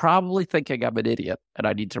 I'm probably thinking I'm an idiot and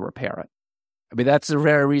I need to repair it. That's a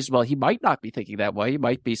very reasonable. He might not be thinking that way. He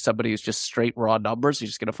might be somebody who's just straight raw numbers. He's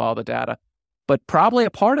just going to follow the data. But probably a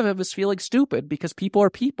part of him is feeling stupid because people are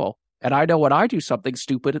people. And I know when I do something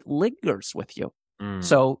stupid, it lingers with you.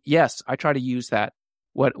 So yes, I try to use that.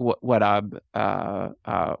 What I'm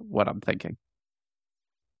thinking.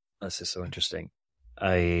 This is so interesting.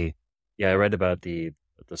 I read about the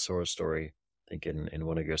Soros story, I think in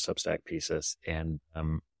one of your Substack pieces, and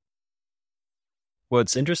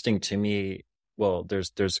what's interesting to me, well,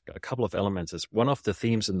 there's a couple of elements. Is one of the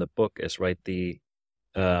themes in the book is the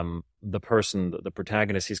person, the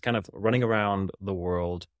protagonist. He's kind of running around the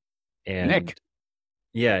world, and Nick.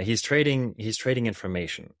 Yeah, he's trading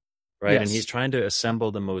information, right? Yes. And he's trying to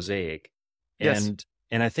assemble the mosaic. And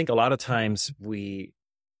I think a lot of times we,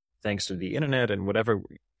 thanks to the internet and whatever,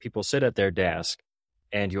 people sit at their desk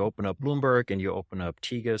and you open up Bloomberg and you open up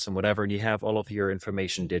Tigris and whatever, and you have all of your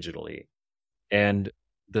information digitally. And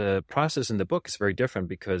the process in the book is very different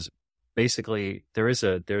because basically there's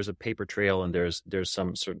a paper trail and there's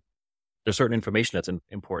some sort of there's certain information that's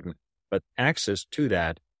important, but access to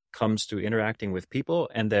that comes to interacting with people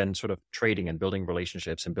and then sort of trading and building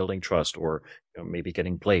relationships and building trust, or maybe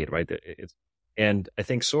getting played, right? And I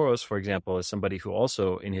think Soros, for example, is somebody who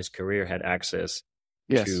also in his career had access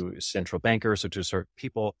to central bankers or to certain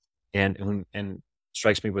people, and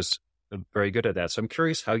strikes me was very good at that. So I'm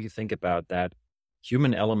curious how you think about that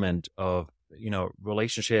human element of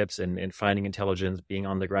relationships and finding intelligence, being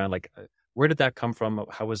on the ground. Like, where did that come from?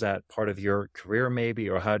 How was that part of your career, maybe,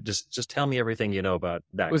 or how? Just tell me everything you know about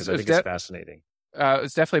that, because I think it's fascinating.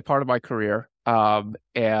 It's definitely part of my career,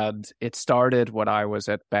 and it started when I was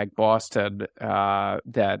at Bank Boston.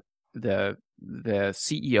 That the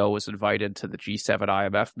CEO was invited to the G7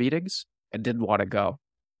 IMF meetings and didn't want to go,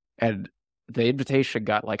 and the invitation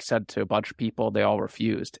got sent to a bunch of people. They all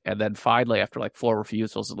refused. And then finally, after 4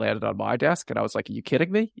 refusals, it landed on my desk. And I was like, are you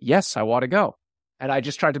kidding me? Yes, I want to go. And I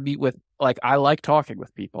just tried to meet with, I like talking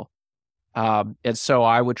with people. And so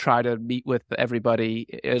I would try to meet with everybody.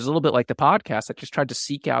 It was a little bit like the podcast. I just tried to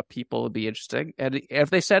seek out people who'd be interesting. And if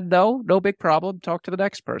they said no big problem, talk to the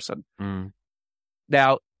next person.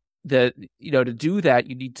 Now, to do that,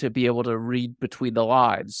 you need to be able to read between the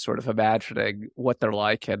lines, sort of imagining what they're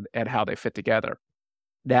like and how they fit together.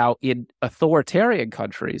 Now, in authoritarian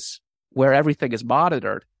countries where everything is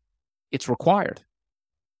monitored, it's required.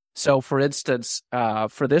 So, for instance,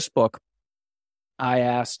 for this book, I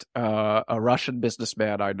asked a Russian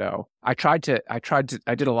businessman I know. I did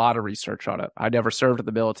a lot of research on it. I never served in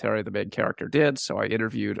the military. The main character did. So I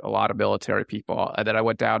interviewed a lot of military people. And then I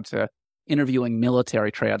went down to interviewing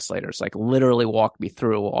military translators, literally walked me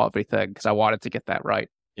through everything because I wanted to get that right.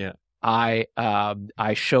 Yeah. I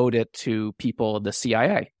showed it to people in the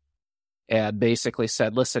CIA and basically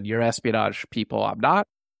said, listen, you're espionage people. I'm not.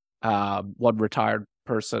 One retired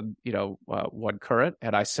person, one current.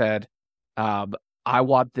 And I said, I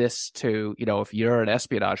want this to, if you're an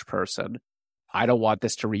espionage person, I don't want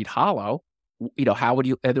this to read hollow. How would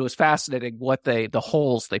you, and it was fascinating what the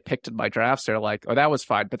holes they picked in my drafts. They're like, oh, that was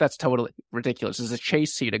fine, but that's totally ridiculous. There's a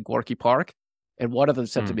chase scene in Gorky Park. And one of them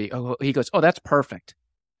said to me, he goes, oh, that's perfect.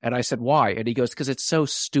 And I said, why? And he goes, because it's so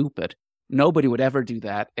stupid. Nobody would ever do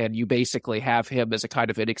that. And you basically have him as a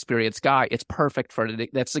kind of inexperienced guy. It's perfect for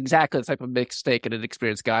it. That's exactly the type of mistake an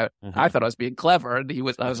inexperienced guy. I thought I was being clever. And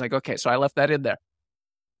I was like, okay, so I left that in there.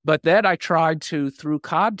 But then I tried to, through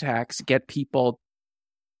contacts, get people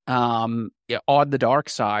on the dark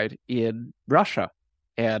side in Russia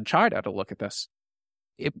and China to look at this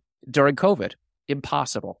during COVID.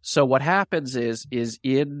 Impossible. So what happens is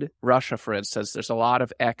in Russia, for instance, there's a lot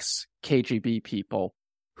of ex-KGB people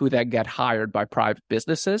who then get hired by private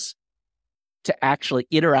businesses to actually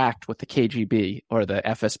interact with the KGB or the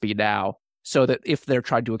FSB now, so that if they're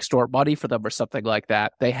trying to extort money for them or something like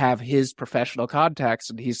that, they have his professional contacts.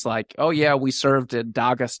 And he's like, oh, yeah, we served in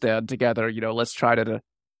Dagestan together. Let's try to.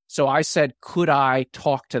 So I said, could I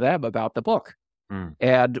talk to them about the book?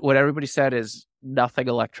 And what everybody said is nothing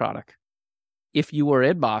electronic. If you were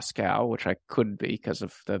in Moscow, which I couldn't be because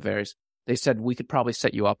of the various, they said we could probably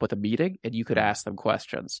set you up with a meeting and you could ask them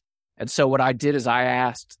questions. And so what I did is I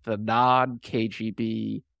asked the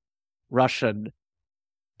non-KGB Russian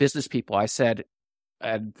business people, I said,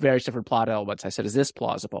 and various different plot elements, I said, is this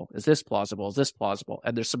plausible? Is this plausible? Is this plausible?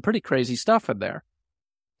 And there's some pretty crazy stuff in there.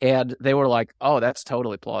 And they were like, oh, that's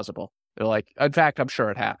totally plausible. They're like, in fact, I'm sure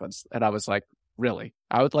it happens. And I was like, really?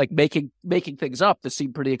 I was making things up that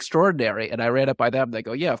seemed pretty extraordinary. And I ran it by them. They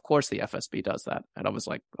go, yeah, of course the FSB does that. And I was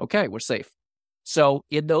like, okay, we're safe. So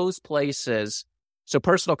in those places, so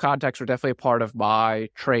personal contacts were definitely a part of my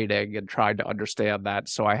training and trying to understand that.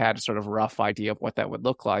 So I had a sort of rough idea of what that would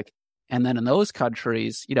look like. And then in those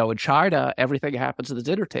countries, in China, everything happens at the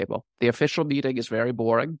dinner table. The official meeting is very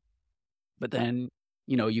boring, but then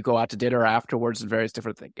you go out to dinner afterwards and various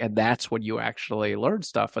different things. And that's when you actually learn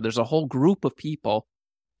stuff. And there's a whole group of people,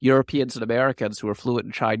 Europeans and Americans, who are fluent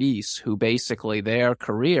in Chinese, who basically their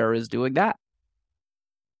career is doing that.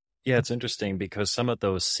 Yeah, it's interesting because some of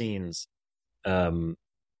those scenes,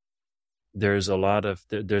 there's a lot of,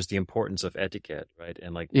 there's the importance of etiquette, right?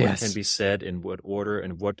 And what can be said in what order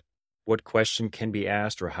and what question can be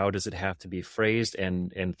asked, or how does it have to be phrased,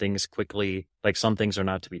 and things quickly, some things are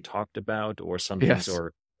not to be talked about, or some things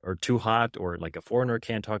are too hot, or a foreigner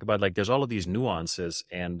can't talk about. There's all of these nuances.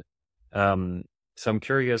 And so I'm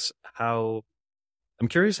curious how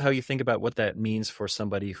you think about what that means for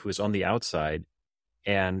somebody who is on the outside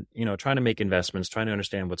and, trying to make investments, trying to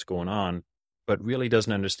understand what's going on, but really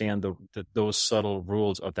doesn't understand those subtle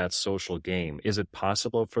rules of that social game. Is it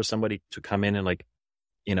possible for somebody to come in and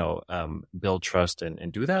build trust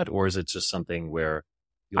and do that? Or is it just something where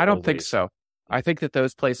I don't think so. I think that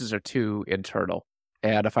those places are too internal.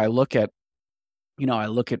 And if I look at, I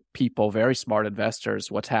look at people, very smart investors,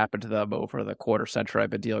 what's happened to them over the quarter century I've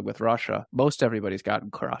been dealing with Russia, most everybody's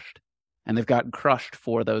gotten crushed. And they've gotten crushed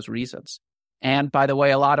for those reasons. And by the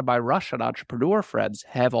way, a lot of my Russian entrepreneur friends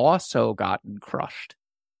have also gotten crushed.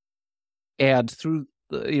 And through,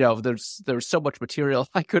 there's so much material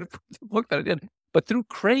I could have looked at it in, but through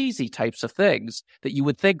crazy types of things that you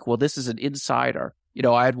would think, well, this is an insider.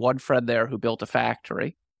 I had one friend there who built a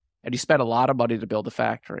factory, and he spent a lot of money to build a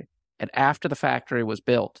factory. And after the factory was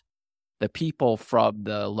built, the people from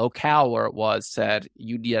the locale where it was said,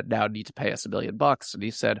 you now need to pay us $1 million. And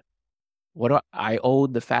he said, I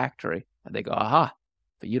own the factory. And they go, aha,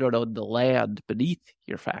 but you don't own the land beneath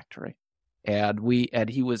your factory. And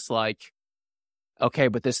he was like, okay,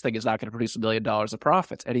 but this thing is not going to produce $1 million of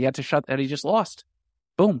profits. And he had to shut, and he just lost.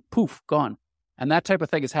 Boom, poof, gone. And that type of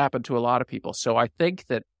thing has happened to a lot of people. So I think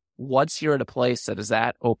that once you're in a place that is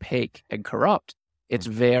that opaque and corrupt, it's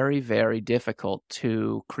very, very difficult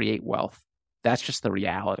to create wealth. That's just the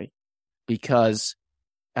reality, because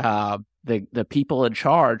the people in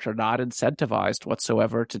charge are not incentivized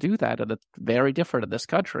whatsoever to do that, and it's very different in this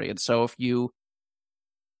country. And so if you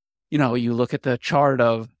look at the chart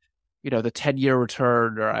of the 10-year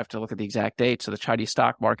return, or I have to look at the exact date, so the Chinese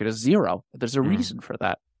stock market is zero. There's a reason for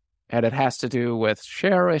that, and it has to do with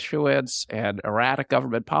share issuance and erratic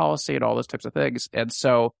government policy and all those types of things. And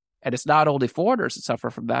it's not only foreigners that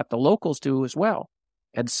suffer from that, the locals do as well.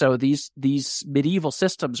 And so these medieval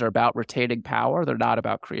systems are about retaining power. They're not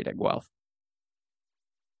about creating wealth.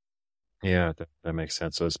 Yeah, that makes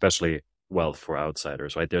sense. So especially wealth for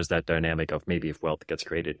outsiders, right? There's that dynamic of maybe if wealth gets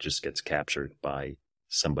created, it just gets captured by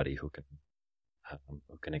somebody who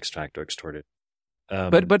can extract or extort it.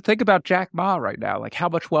 But think about Jack Ma right now. Like, how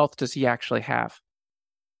much wealth does he actually have?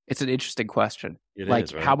 It's an interesting question.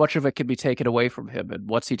 Right? How much of it can be taken away from him, and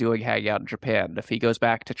what's he doing hanging out in Japan? If he goes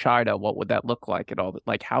back to China, what would that look like? And all that,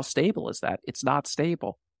 like, how stable is that? It's not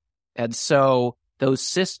stable. And so those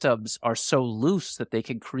systems are so loose that they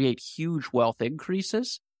can create huge wealth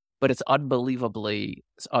increases, but it's unbelievably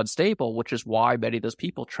unstable, which is why many of those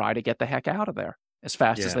people try to get the heck out of there as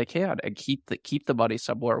fast as they can and keep the money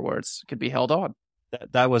somewhere where it can be held on.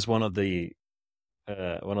 That was one of the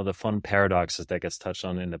fun paradoxes that gets touched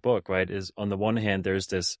on in the book, right? Is on the one hand, there's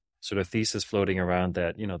this sort of thesis floating around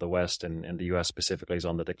that, the West and the US specifically is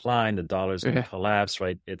on the decline, the dollar's going to collapse,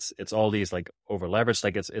 right? It's all these like over leveraged,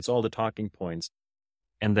 like it's all the talking points.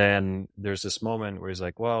 And then there's this moment where he's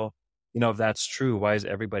like, well, if that's true, why is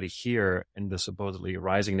everybody here in the supposedly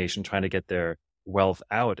rising nation trying to get their wealth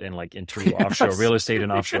out and like into offshore real estate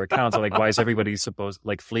and offshore accounts? Like, why is everybody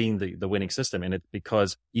fleeing the winning system? And it's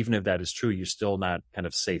because even if that is true, you're still not kind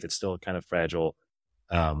of safe. It's still kind of fragile.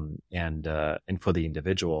 And for the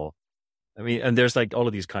individual, I mean, and there's like all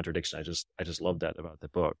of these contradictions. I just love that about the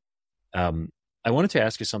book. I wanted to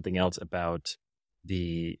ask you something else about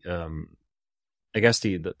the I guess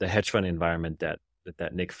the hedge fund environment that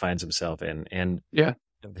Nick finds himself in. And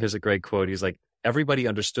here's a great quote. He's like, everybody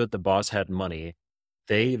understood the boss had money.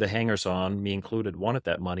 They, the hangers-on, me included, wanted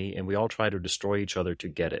that money, and we all tried to destroy each other to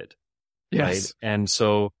get it. Yes. Right? And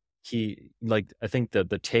so I think that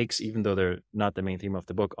the takes, even though they're not the main theme of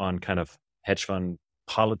the book, on kind of hedge fund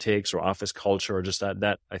politics or office culture or just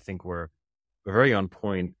that I think were very on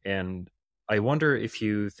point. And I wonder if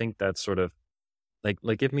you think that's sort of like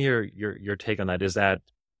give me your take on that. Is that,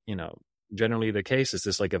 generally the case? Is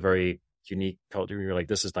this like a very unique culture? You're like,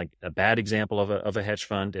 this is like a bad example of a hedge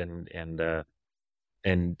fund, and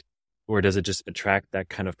or does it just attract that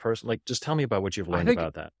kind of person? Like, just tell me about what you've learned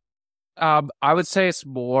about that. I would say it's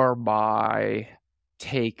more my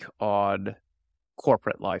take on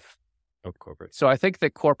corporate life. Oh, corporate. So I think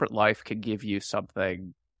that corporate life can give you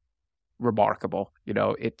something remarkable.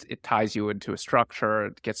 It ties you into a structure.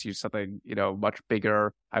 It gets you something, much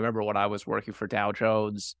bigger. I remember when I was working for Dow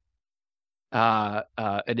Jones,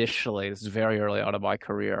 initially, this is very early on in my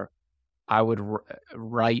career, I would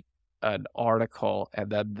write an article,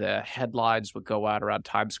 and then the headlines would go out around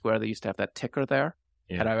Times Square. They used to have that ticker there.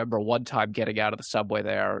 Yeah. And I remember one time getting out of the subway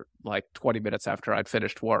there like 20 minutes after I'd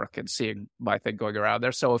finished work and seeing my thing going around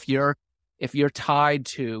there. So if you're tied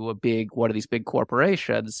to one of these big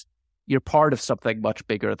corporations, you're part of something much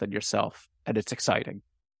bigger than yourself, and it's exciting.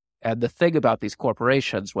 And the thing about these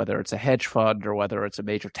corporations, whether it's a hedge fund or whether it's a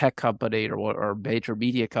major tech company or a major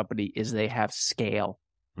media company, is they have scale.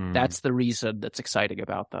 Mm. That's the reason that's exciting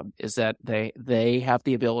about them, is that they have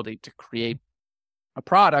the ability to create a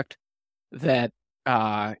product that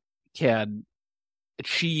can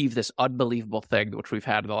achieve this unbelievable thing, which we've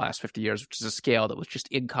had in the last 50 years, which is a scale that was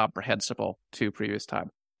just incomprehensible to previous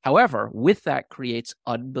time. However, with that creates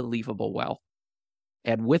unbelievable wealth.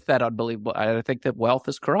 And with that unbelievable, I think that wealth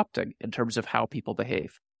is corrupting in terms of how people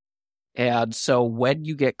behave. And so when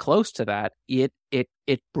you get close to that, it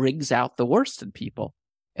brings out the worst in people.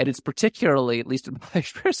 And it's particularly, at least in my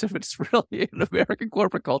experience, if it's really in American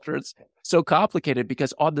corporate culture, it's so complicated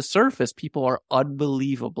because on the surface, people are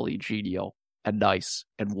unbelievably genial and nice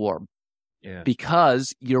and warm. Yeah.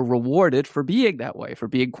 Because you're rewarded for being that way, for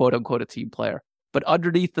being quote unquote a team player. But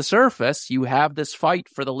underneath the surface, you have this fight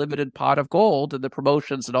for the limited pot of gold and the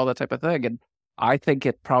promotions and all that type of thing. And I think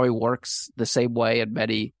it probably works the same way in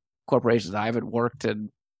many corporations. I haven't worked in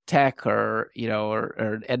tech or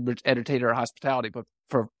entertainment or hospitality, but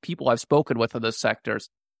for people I've spoken with in those sectors,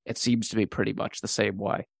 it seems to be pretty much the same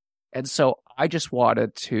way. And so I just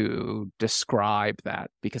wanted to describe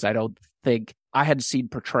that because I don't think I hadn't seen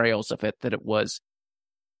portrayals of it that it was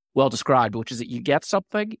well described, which is that you get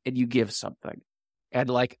something and you give something. And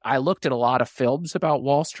like I looked at a lot of films about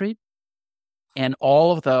Wall Street, and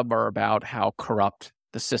all of them are about how corrupt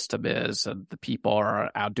the system is and the people are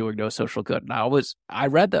out doing no social good. And I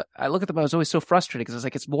look at them, I was always so frustrated because it's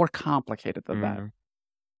like it's more complicated than that.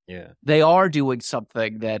 Yeah. They are doing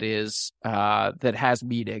something that is that has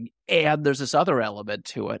meaning, and there's this other element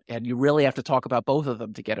to it, and you really have to talk about both of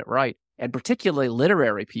them to get it right. And particularly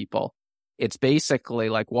literary people, it's basically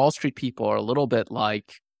like Wall Street people are a little bit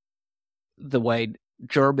like the way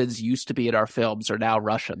Germans used to be in our films or now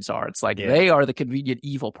Russians are. It's like they are the convenient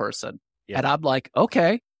evil person. Yeah. And I'm like,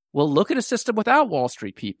 okay, well, look at a system without Wall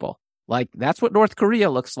Street people. Like that's what North Korea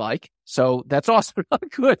looks like. So that's also not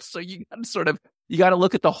good. So you got to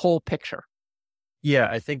look at the whole picture. Yeah,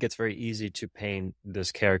 I think it's very easy to paint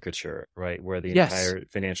this caricature, right? Where the entire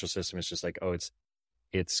financial system is just like, oh,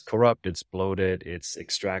 it's corrupt, it's bloated, it's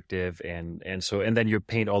extractive, and then you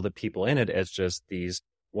paint all the people in it as just these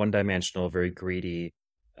one-dimensional, very greedy,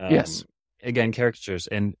 again, caricatures.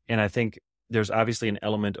 And I think there's obviously an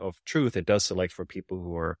element of truth. It does select for people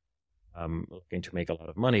who are looking to make a lot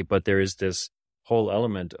of money, but there is this whole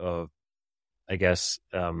element of, I guess,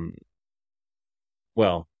 the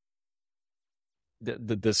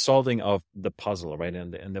solving of the puzzle, right,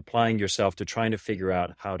 and applying yourself to trying to figure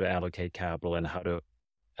out how to allocate capital and how to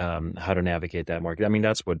navigate that market. I mean,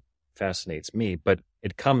 that's what fascinates me. But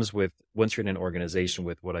it comes with, once you're in an organization,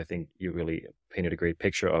 with what I think you really painted a great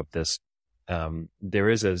picture of this. There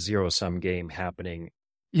is a zero-sum game happening,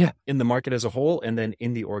 in the market as a whole, and then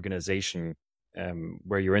in the organization,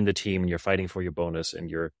 where you're in the team and you're fighting for your bonus, and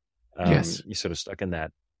you're sort of stuck in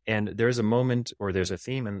that. And there's a moment, or there's a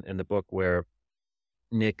theme in the book where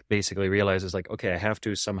Nick basically realizes, like, okay, I have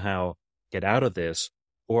to somehow get out of this,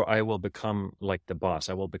 or I will become like the boss.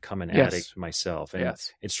 I will become an addict myself. And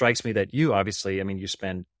it strikes me that you, obviously, I mean, you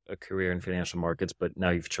spent a career in financial markets, but now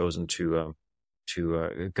you've chosen to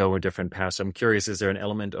go a different path. So I'm curious, is there an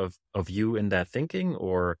element of you in that thinking,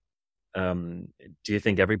 or do you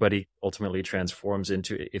think everybody ultimately transforms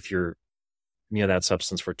into, if you're near that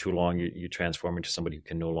substance for too long, you transform into somebody who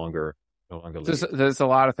can no longer lead? There's a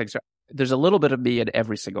lot of things. There's a little bit of me in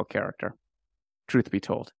every single character, truth be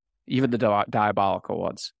told, even the diabolical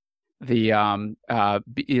ones. As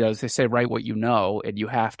they say, write what you know, and you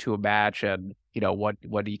have to imagine,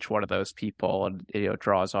 what each one of those people, and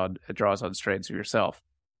draws on strains of yourself.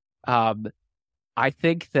 I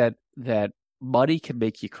think that money can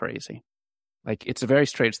make you crazy. Like, it's a very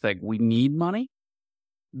strange thing. We need money.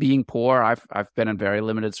 Being poor, I've been in very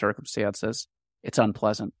limited circumstances. It's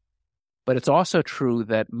unpleasant. But it's also true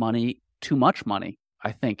that too much money,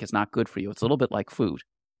 I think, is not good for you. It's a little bit like food.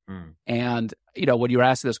 And, when you were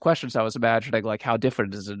asking those questions, I was imagining, like, how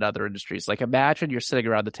different is it in other industries? Like, imagine you're sitting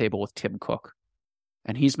around the table with Tim Cook,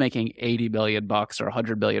 and he's making $80 million or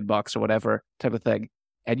 $100 million or whatever type of thing,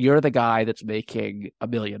 and you're the guy that's making $1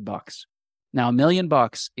 million. Now, $1 million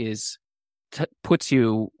puts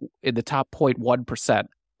you in the top 0.1%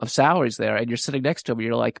 of salaries there, and you're sitting next to him, and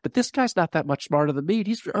you're like, but this guy's not that much smarter than me, and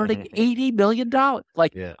he's earning $80 million.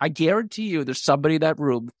 Like, I guarantee you there's somebody in that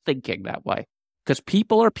room thinking that way, because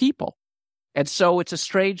people are people. And so it's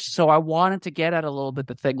so I wanted to get at a little bit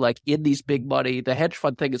the thing, like, in these big money, the hedge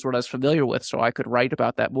fund thing is what I was familiar with, so I could write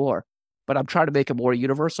about that more. But I'm trying to make a more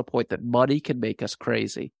universal point that money can make us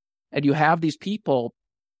crazy. And you have these people,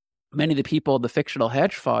 many of the people in the fictional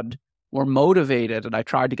hedge fund were motivated, and I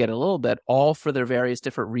tried to get a little bit, all for their various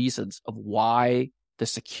different reasons of why the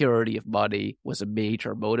security of money was a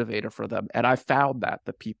major motivator for them. And I found that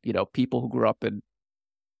people who grew up in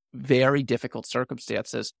very difficult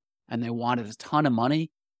circumstances and they wanted a ton of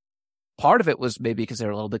money, part of it was maybe because they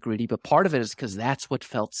were a little bit greedy, but part of it is because that's what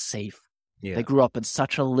felt safe. They grew up in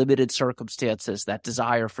such a limited circumstances. That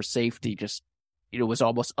desire for safety just was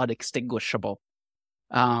almost unextinguishable.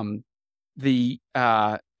 But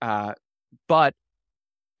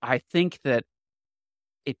I think that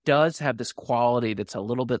it does have this quality that's a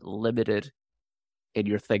little bit limited in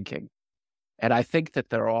your thinking. And I think that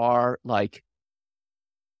there are, like,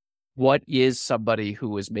 what is somebody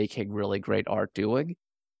who is making really great art doing?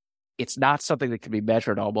 It's not something that can be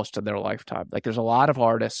measured almost in their lifetime. Like, there's a lot of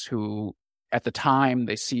artists who, at the time,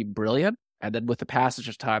 they seem brilliant. And then with the passage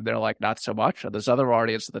of time, they're like, not so much. And there's other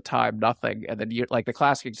artists at the time, nothing. And then, like, the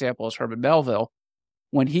classic example is Herman Melville.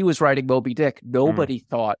 When he was writing Moby Dick, nobody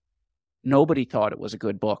thought it was a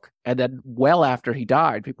good book. And then well after he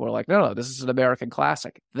died, people were like, no, this is an American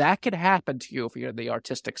classic. That can happen to you if you're in the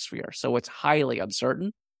artistic sphere. So it's highly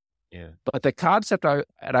uncertain. Yeah. But the concept, and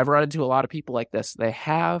I've run into a lot of people like this, they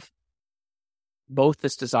have both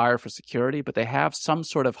this desire for security, but they have some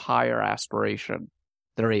sort of higher aspiration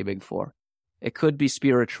they're aiming for. It could be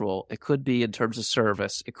spiritual. It could be in terms of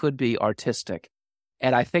service. It could be artistic.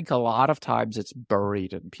 And I think a lot of times it's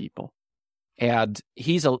buried in people. And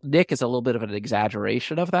Nick is a little bit of an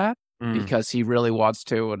exaggeration of that because he really wants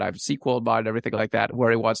to, and I have a sequel in mind, everything like that, where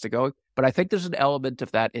he wants to go. But I think there's an element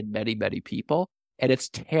of that in many, many people. And it's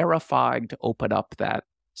terrifying to open up that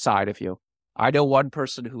side of you. I know one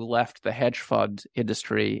person who left the hedge fund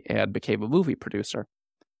industry and became a movie producer.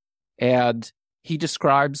 And he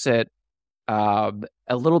describes it a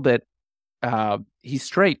little bit, he's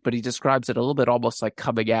straight, but he describes it a little bit almost like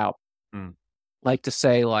coming out. Like to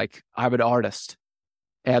say, like, I'm an artist.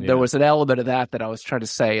 And there was an element of that I was trying to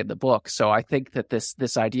say in the book. So I think that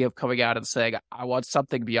this idea of coming out and saying, I want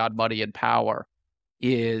something beyond money and power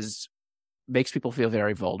makes people feel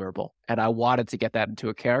very vulnerable. And I wanted to get that into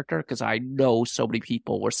a character because I know so many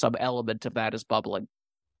people where some element of that is bubbling.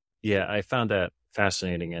 Yeah, I found that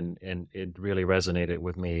fascinating, and it really resonated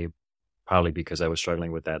with me, probably because I was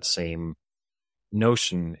struggling with that same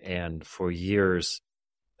notion. And for years,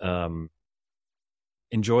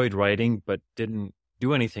 enjoyed writing, but didn't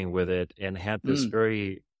do anything with it, and had this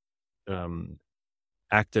very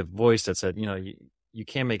active voice that said, you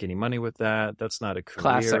can't make any money with that. That's not a career.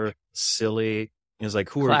 Classic. Silly. It's like,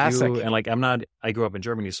 who Classic. are you? And like, I grew up in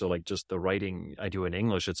Germany, so like just the writing I do in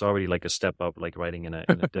English, it's already like a step up, like writing in a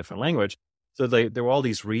different language. So there were all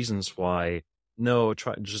these reasons why, no,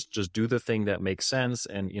 just do the thing that makes sense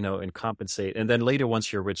and, and compensate. And then later,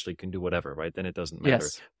 once you're rich, you can do whatever, right? Then it doesn't matter.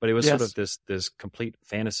 Yes. But it was sort of this complete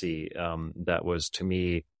fantasy that was, to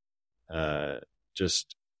me,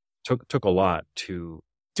 just took a lot to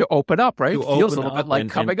open up, right? It feels a open little bit up like and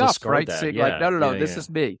coming up, right? that. Saying Yeah, like, no, this is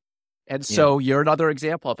me. And so you're another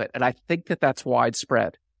example of it. And I think that that's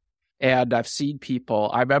widespread. And I've seen people,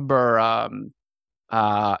 I remember, as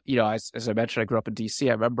I mentioned, I grew up in DC.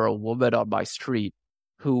 I remember a woman on my street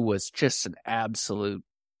who was just an absolute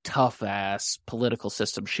tough ass political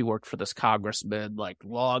system. She worked for this congressman, like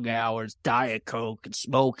long hours, Diet Coke and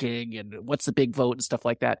smoking and what's the big vote and stuff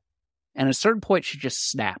like that. And at a certain point, she just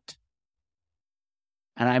snapped.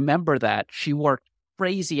 And I remember that she worked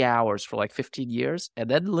crazy hours for like 15 years. And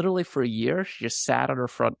then literally for a year, she just sat on her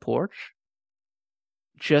front porch,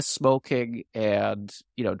 just smoking and,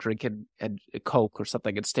 drinking and Coke or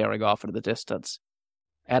something and staring off into the distance.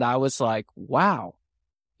 And I was like, wow,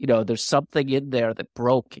 there's something in there that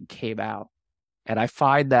broke and came out. And I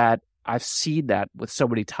find that I've seen that with so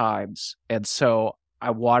many times. And so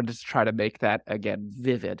I wanted to try to make that again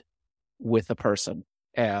vivid with a person.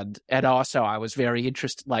 And also I was very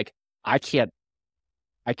interested, like, I can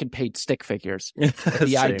paint stick figures.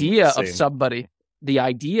 The idea of somebody,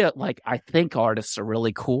 like, I think artists are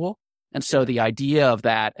really cool. And so the idea of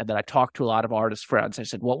that, and then I talked to a lot of artist friends. I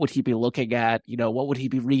said, what would he be looking at? What would he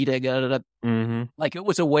be reading? Like, it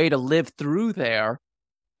was a way to live through there.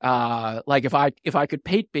 Like if I could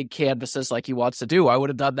paint big canvases like he wants to do, I would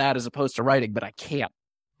have done that as opposed to writing, but I can't.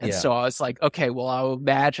 And so I was like, okay, well, I'll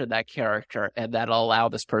imagine that character and that'll allow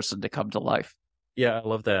this person to come to life. Yeah, I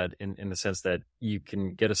love that in the sense that you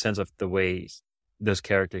can get a sense of the way this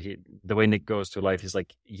character, the way Nick goes through life. He's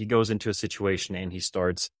like, he goes into a situation and he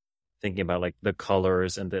starts thinking about like the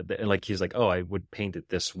colors and like, he's like, oh, I would paint it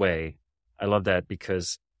this way. I love that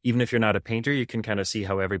because even if you're not a painter, you can kind of see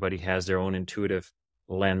how everybody has their own intuitive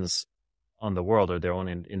lens on the world or their own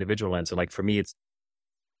individual lens. And like, for me, it's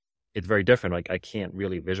very different. Like, I can't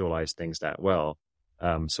really visualize things that well.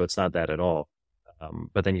 So it's not that at all.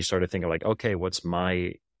 But then you start to think of like, okay, what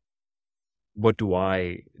do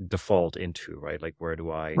I default into, right? Like,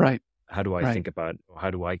 how do I think about,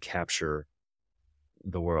 how do I capture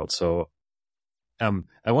the world? So,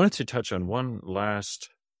 I wanted to touch on one last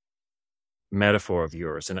metaphor of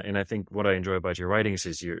yours. And I think what I enjoy about your writings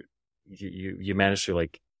is you manage to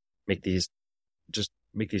like make these just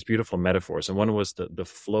make these beautiful metaphors. And one was the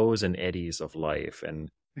flows and eddies of life. And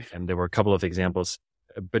there were a couple of examples,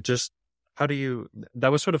 but just how do you,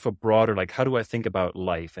 that was sort of a broader, like, how do I think about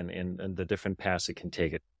life and the different paths it can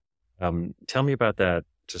take it? Tell me about that,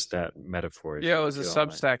 just that metaphor. Yeah, it was a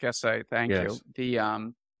Substack essay. Thank you.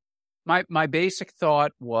 The, my basic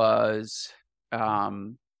thought was,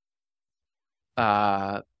 and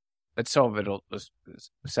some of it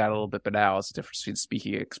sound a little bit banal. It's the difference between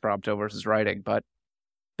speaking ex prompto versus writing, but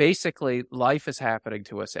basically life is happening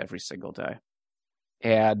to us every single day.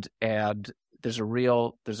 And there's a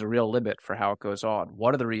real limit for how it goes on.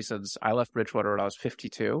 One of the reasons I left Bridgewater when I was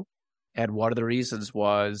 52, and one of the reasons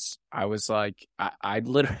was I was like, I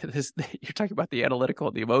literally, you're talking about the analytical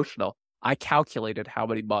and the emotional. I calculated how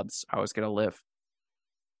many months I was going to live.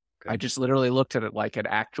 Okay. I just literally looked at it like an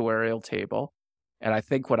actuarial table. And I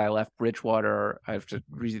think when I left Bridgewater, I have to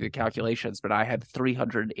read the calculations, but I had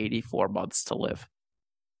 384 months to live.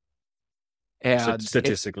 And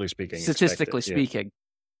statistically speaking.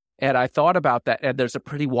 Yeah. And I thought about that, and there's a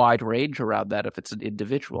pretty wide range around that if it's an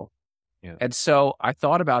individual. Yeah. And so I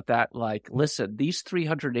thought about that, like, listen, these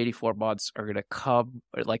 384 months are going to come,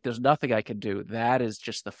 like, there's nothing I can do. That is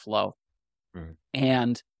just the flow. Mm-hmm.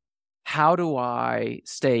 And how do I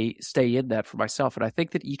stay in that for myself? And I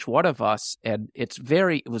think that each one of us, and it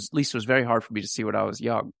was very hard for me to see when I was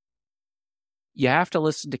young. You have to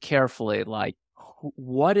listen to carefully, like,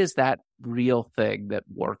 what is that real thing that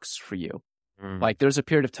works for you? Like, there's a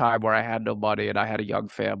period of time where I had no money and I had a young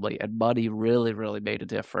family, and money really, really made a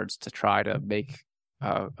difference to try to make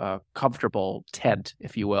a comfortable tent,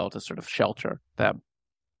 if you will, to sort of shelter them.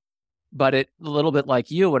 But a little bit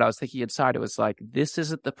like you, when I was thinking inside, it was like, this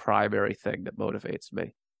isn't the primary thing that motivates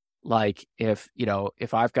me. Like, if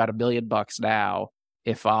I've got $1 million now,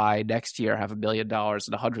 if I next year have $1 million and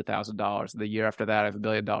 $100,000, and the year after that I have $1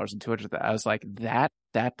 million and $200,000, I was like, that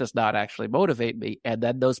does not actually motivate me. And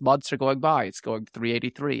then those months are going by. It's going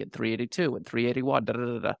 383 and 382 and 381, da, da,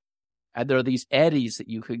 da, da. And there are these eddies that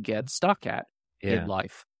you could get stuck at in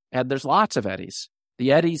life. And there's lots of eddies.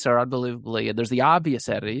 The eddies are unbelievably, and there's the obvious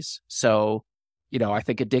eddies. So, I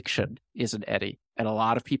think addiction is an eddy, and a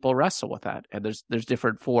lot of people wrestle with that. And there's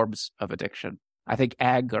different forms of addiction. I think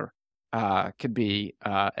anger could be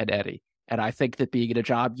an eddy. And I think that being in a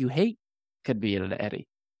job you hate could be an eddy.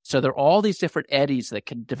 So there are all these different eddies that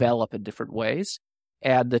can develop in different ways.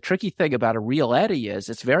 And the tricky thing about a real eddy is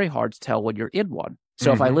it's very hard to tell when you're in one.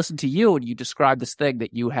 So if I listen to you and you describe this thing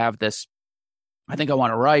that you have this, I think I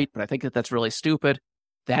want to write, but I think that that's really stupid,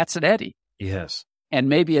 that's an eddy. Yes. And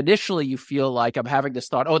maybe initially you feel like I'm having this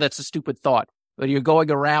thought, oh, that's a stupid thought. But you're going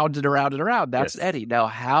around and around and around. That's an eddy. Now,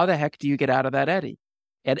 how the heck do you get out of that eddy?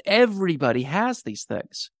 And everybody has these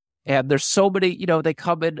things. And there's so many, they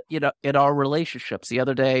come in, in our relationships. The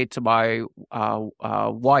other day to my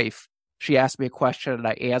wife, she asked me a question and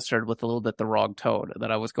I answered with a little bit the wrong tone. And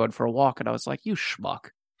then I was going for a walk and I was like, you schmuck.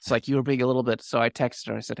 It's like you were being a little bit. So I texted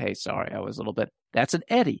her. I said, hey, sorry, I was a little bit. That's an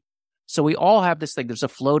eddy. So we all have this thing. There's a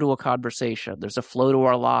flow to a conversation. There's a flow to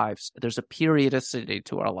our lives. There's a periodicity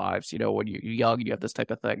to our lives. When you're young, you have this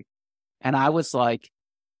type of thing. And I was like,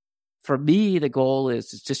 for me, the goal is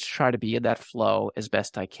just to try to be in that flow as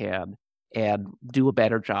best I can and do a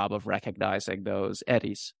better job of recognizing those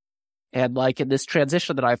eddies. And like in this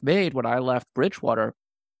transition that I've made, when I left Bridgewater,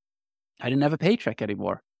 I didn't have a paycheck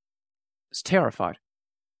anymore. I was terrified,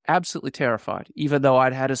 absolutely terrified, even though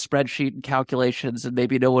I'd had a spreadsheet and calculations and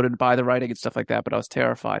maybe no one would buy the writing and stuff like that, but I was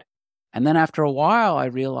terrified. And then after a while, I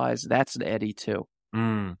realized that's an eddy too.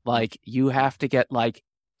 Like you have to get like,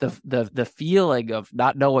 the feeling of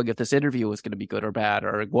not knowing if this interview was going to be good or bad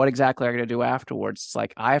or what exactly I'm going to do afterwards. It's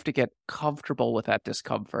like I have to get comfortable with that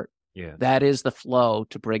discomfort. Yeah. That is the flow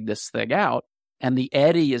to bring this thing out. And the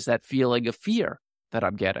eddy is that feeling of fear that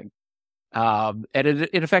I'm getting. And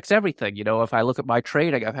it affects everything. If I look at my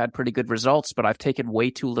trading, I've had pretty good results, but I've taken way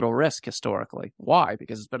too little risk historically. Why?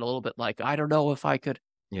 Because it's been a little bit like, I don't know if I could.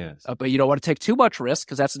 Yes. But you don't want to take too much risk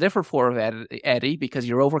because that's a different form of eddy because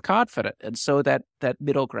you're overconfident. And so that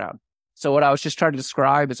middle ground. So what I was just trying to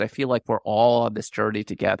describe is I feel like we're all on this journey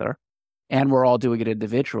together and we're all doing it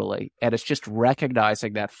individually. And it's just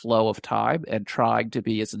recognizing that flow of time and trying to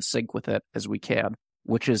be as in sync with it as we can,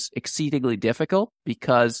 which is exceedingly difficult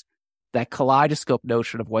because that kaleidoscope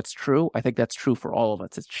notion of what's true, I think that's true for all of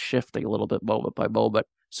us. It's shifting a little bit moment by moment.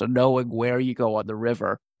 So knowing where you go on the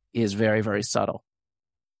river is very, very subtle.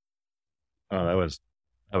 Oh,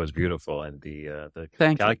 that was beautiful, and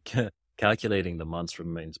calculating the months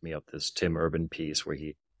reminds me of this Tim Urban piece where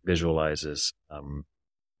he visualizes.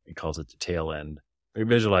 He calls it the tail end. He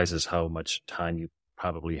visualizes how much time you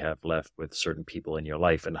probably have left with certain people in your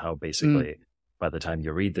life, and how basically by the time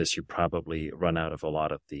you read this, you probably run out of a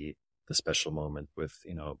lot of the special moment with,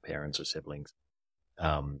 parents or siblings.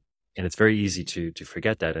 And it's very easy to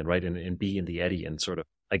forget that and be in the eddy. And sort of,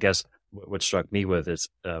 I guess what struck me with is,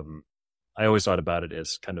 I always thought about it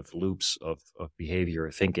as kind of loops of behavior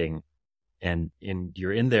or thinking, and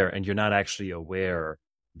you're in there and you're not actually aware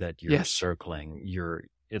that you're circling.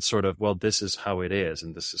 It's sort of, well, this is how it is,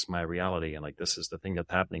 and this is my reality, and like this is the thing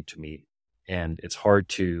that's happening to me, and it's hard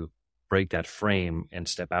to break that frame and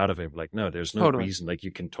step out of it. Like, no, there's no reason. Like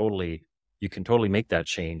you can totally make that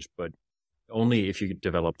change, but only if you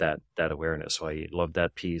develop that awareness. So I love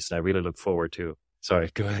that piece, and I really look forward to. Sorry,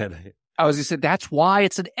 go ahead. I was going to say that's why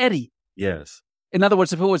it's an eddy. Yes. In other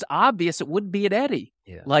words, if it was obvious, it wouldn't be an eddy.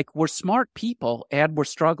 Yeah. Like we're smart people and we're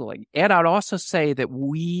struggling. And I'd also say that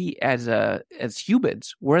we as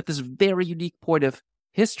humans, we're at this very unique point of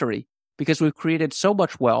history because we've created so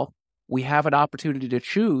much wealth. We have an opportunity to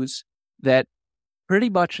choose that pretty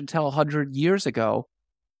much until 100 years ago,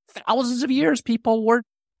 thousands of years, they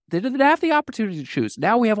didn't have the opportunity to choose.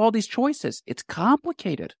 Now we have all these choices. It's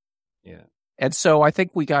complicated. Yeah. And so I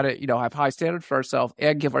think we got to, have high standards for ourselves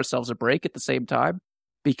and give ourselves a break at the same time,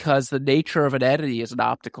 because the nature of an entity is an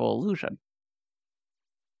optical illusion.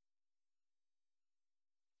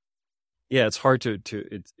 Yeah, it's hard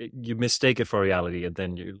you mistake it for reality, and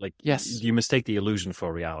then you're like, you mistake the illusion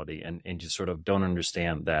for reality, and you sort of don't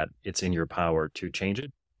understand that it's in your power to change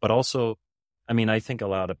it. But also, I mean, I think a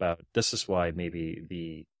lot about, this is why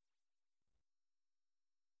maybe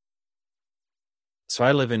so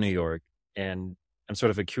I live in New York, and I'm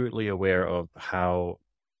sort of acutely aware of how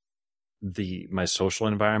my social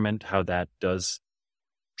environment, how that does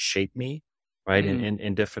shape me, right?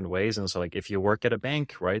 In different ways. And so like, if you work at a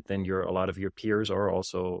bank, right, then a lot of your peers are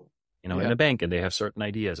also, in a bank, and they have certain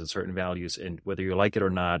ideas and certain values, and whether you like it or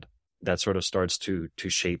not, that sort of starts to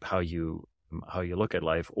shape how you look at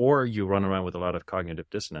life, or you run around with a lot of cognitive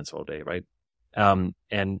dissonance all day. Right. And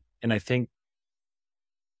I think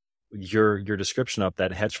your description of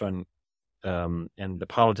that hedge fund, and the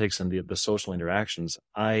politics and the social interactions,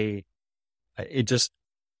 it just,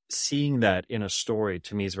 seeing that in a story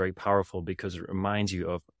to me is very powerful, because it reminds you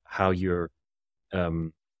of how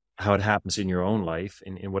how it happens in your own life,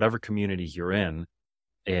 in whatever community you're in,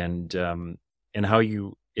 and how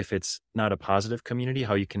if it's not a positive community,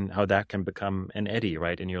 how that can become an eddy,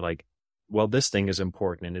 right? And you're like, well, this thing is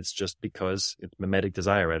important, and it's just because it's mimetic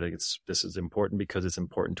desire, right? This is important because it's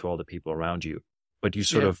important to all the people around you. But you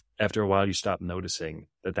sort of, after a while, you stop noticing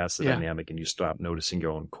that's the dynamic, and you stop noticing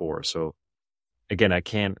your own core. So again, I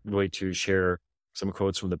can't wait to share some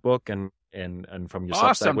quotes from the book and from your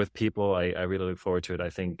Substack with people. I really look forward to it.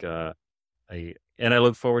 I think, I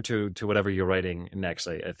look forward to whatever you're writing next.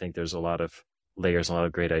 I think there's a lot of layers, a lot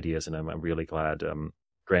of great ideas, and I'm really glad.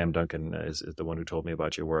 Graham Duncan is the one who told me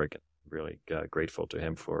about your work. I'm really grateful to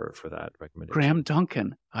him for that recommendation. Graham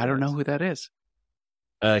Duncan. I don't know who that is.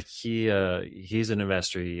 He's an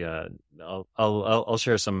investor. I'll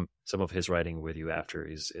share some of his writing with you after.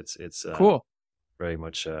 It's cool. Very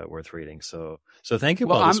much worth reading. So thank you.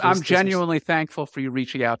 Well, I'm genuinely thankful for you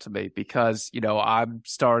reaching out to me, because I'm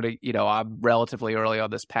starting. I'm relatively early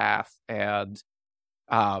on this path, and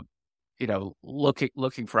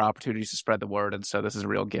looking for opportunities to spread the word. And so this is a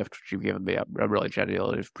real gift which you've given me. I'm really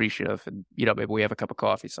genuinely appreciative, and maybe we have a cup of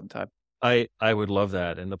coffee sometime. I would love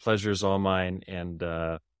that, and the pleasure is all mine. And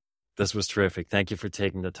this was terrific. Thank you for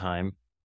taking the time.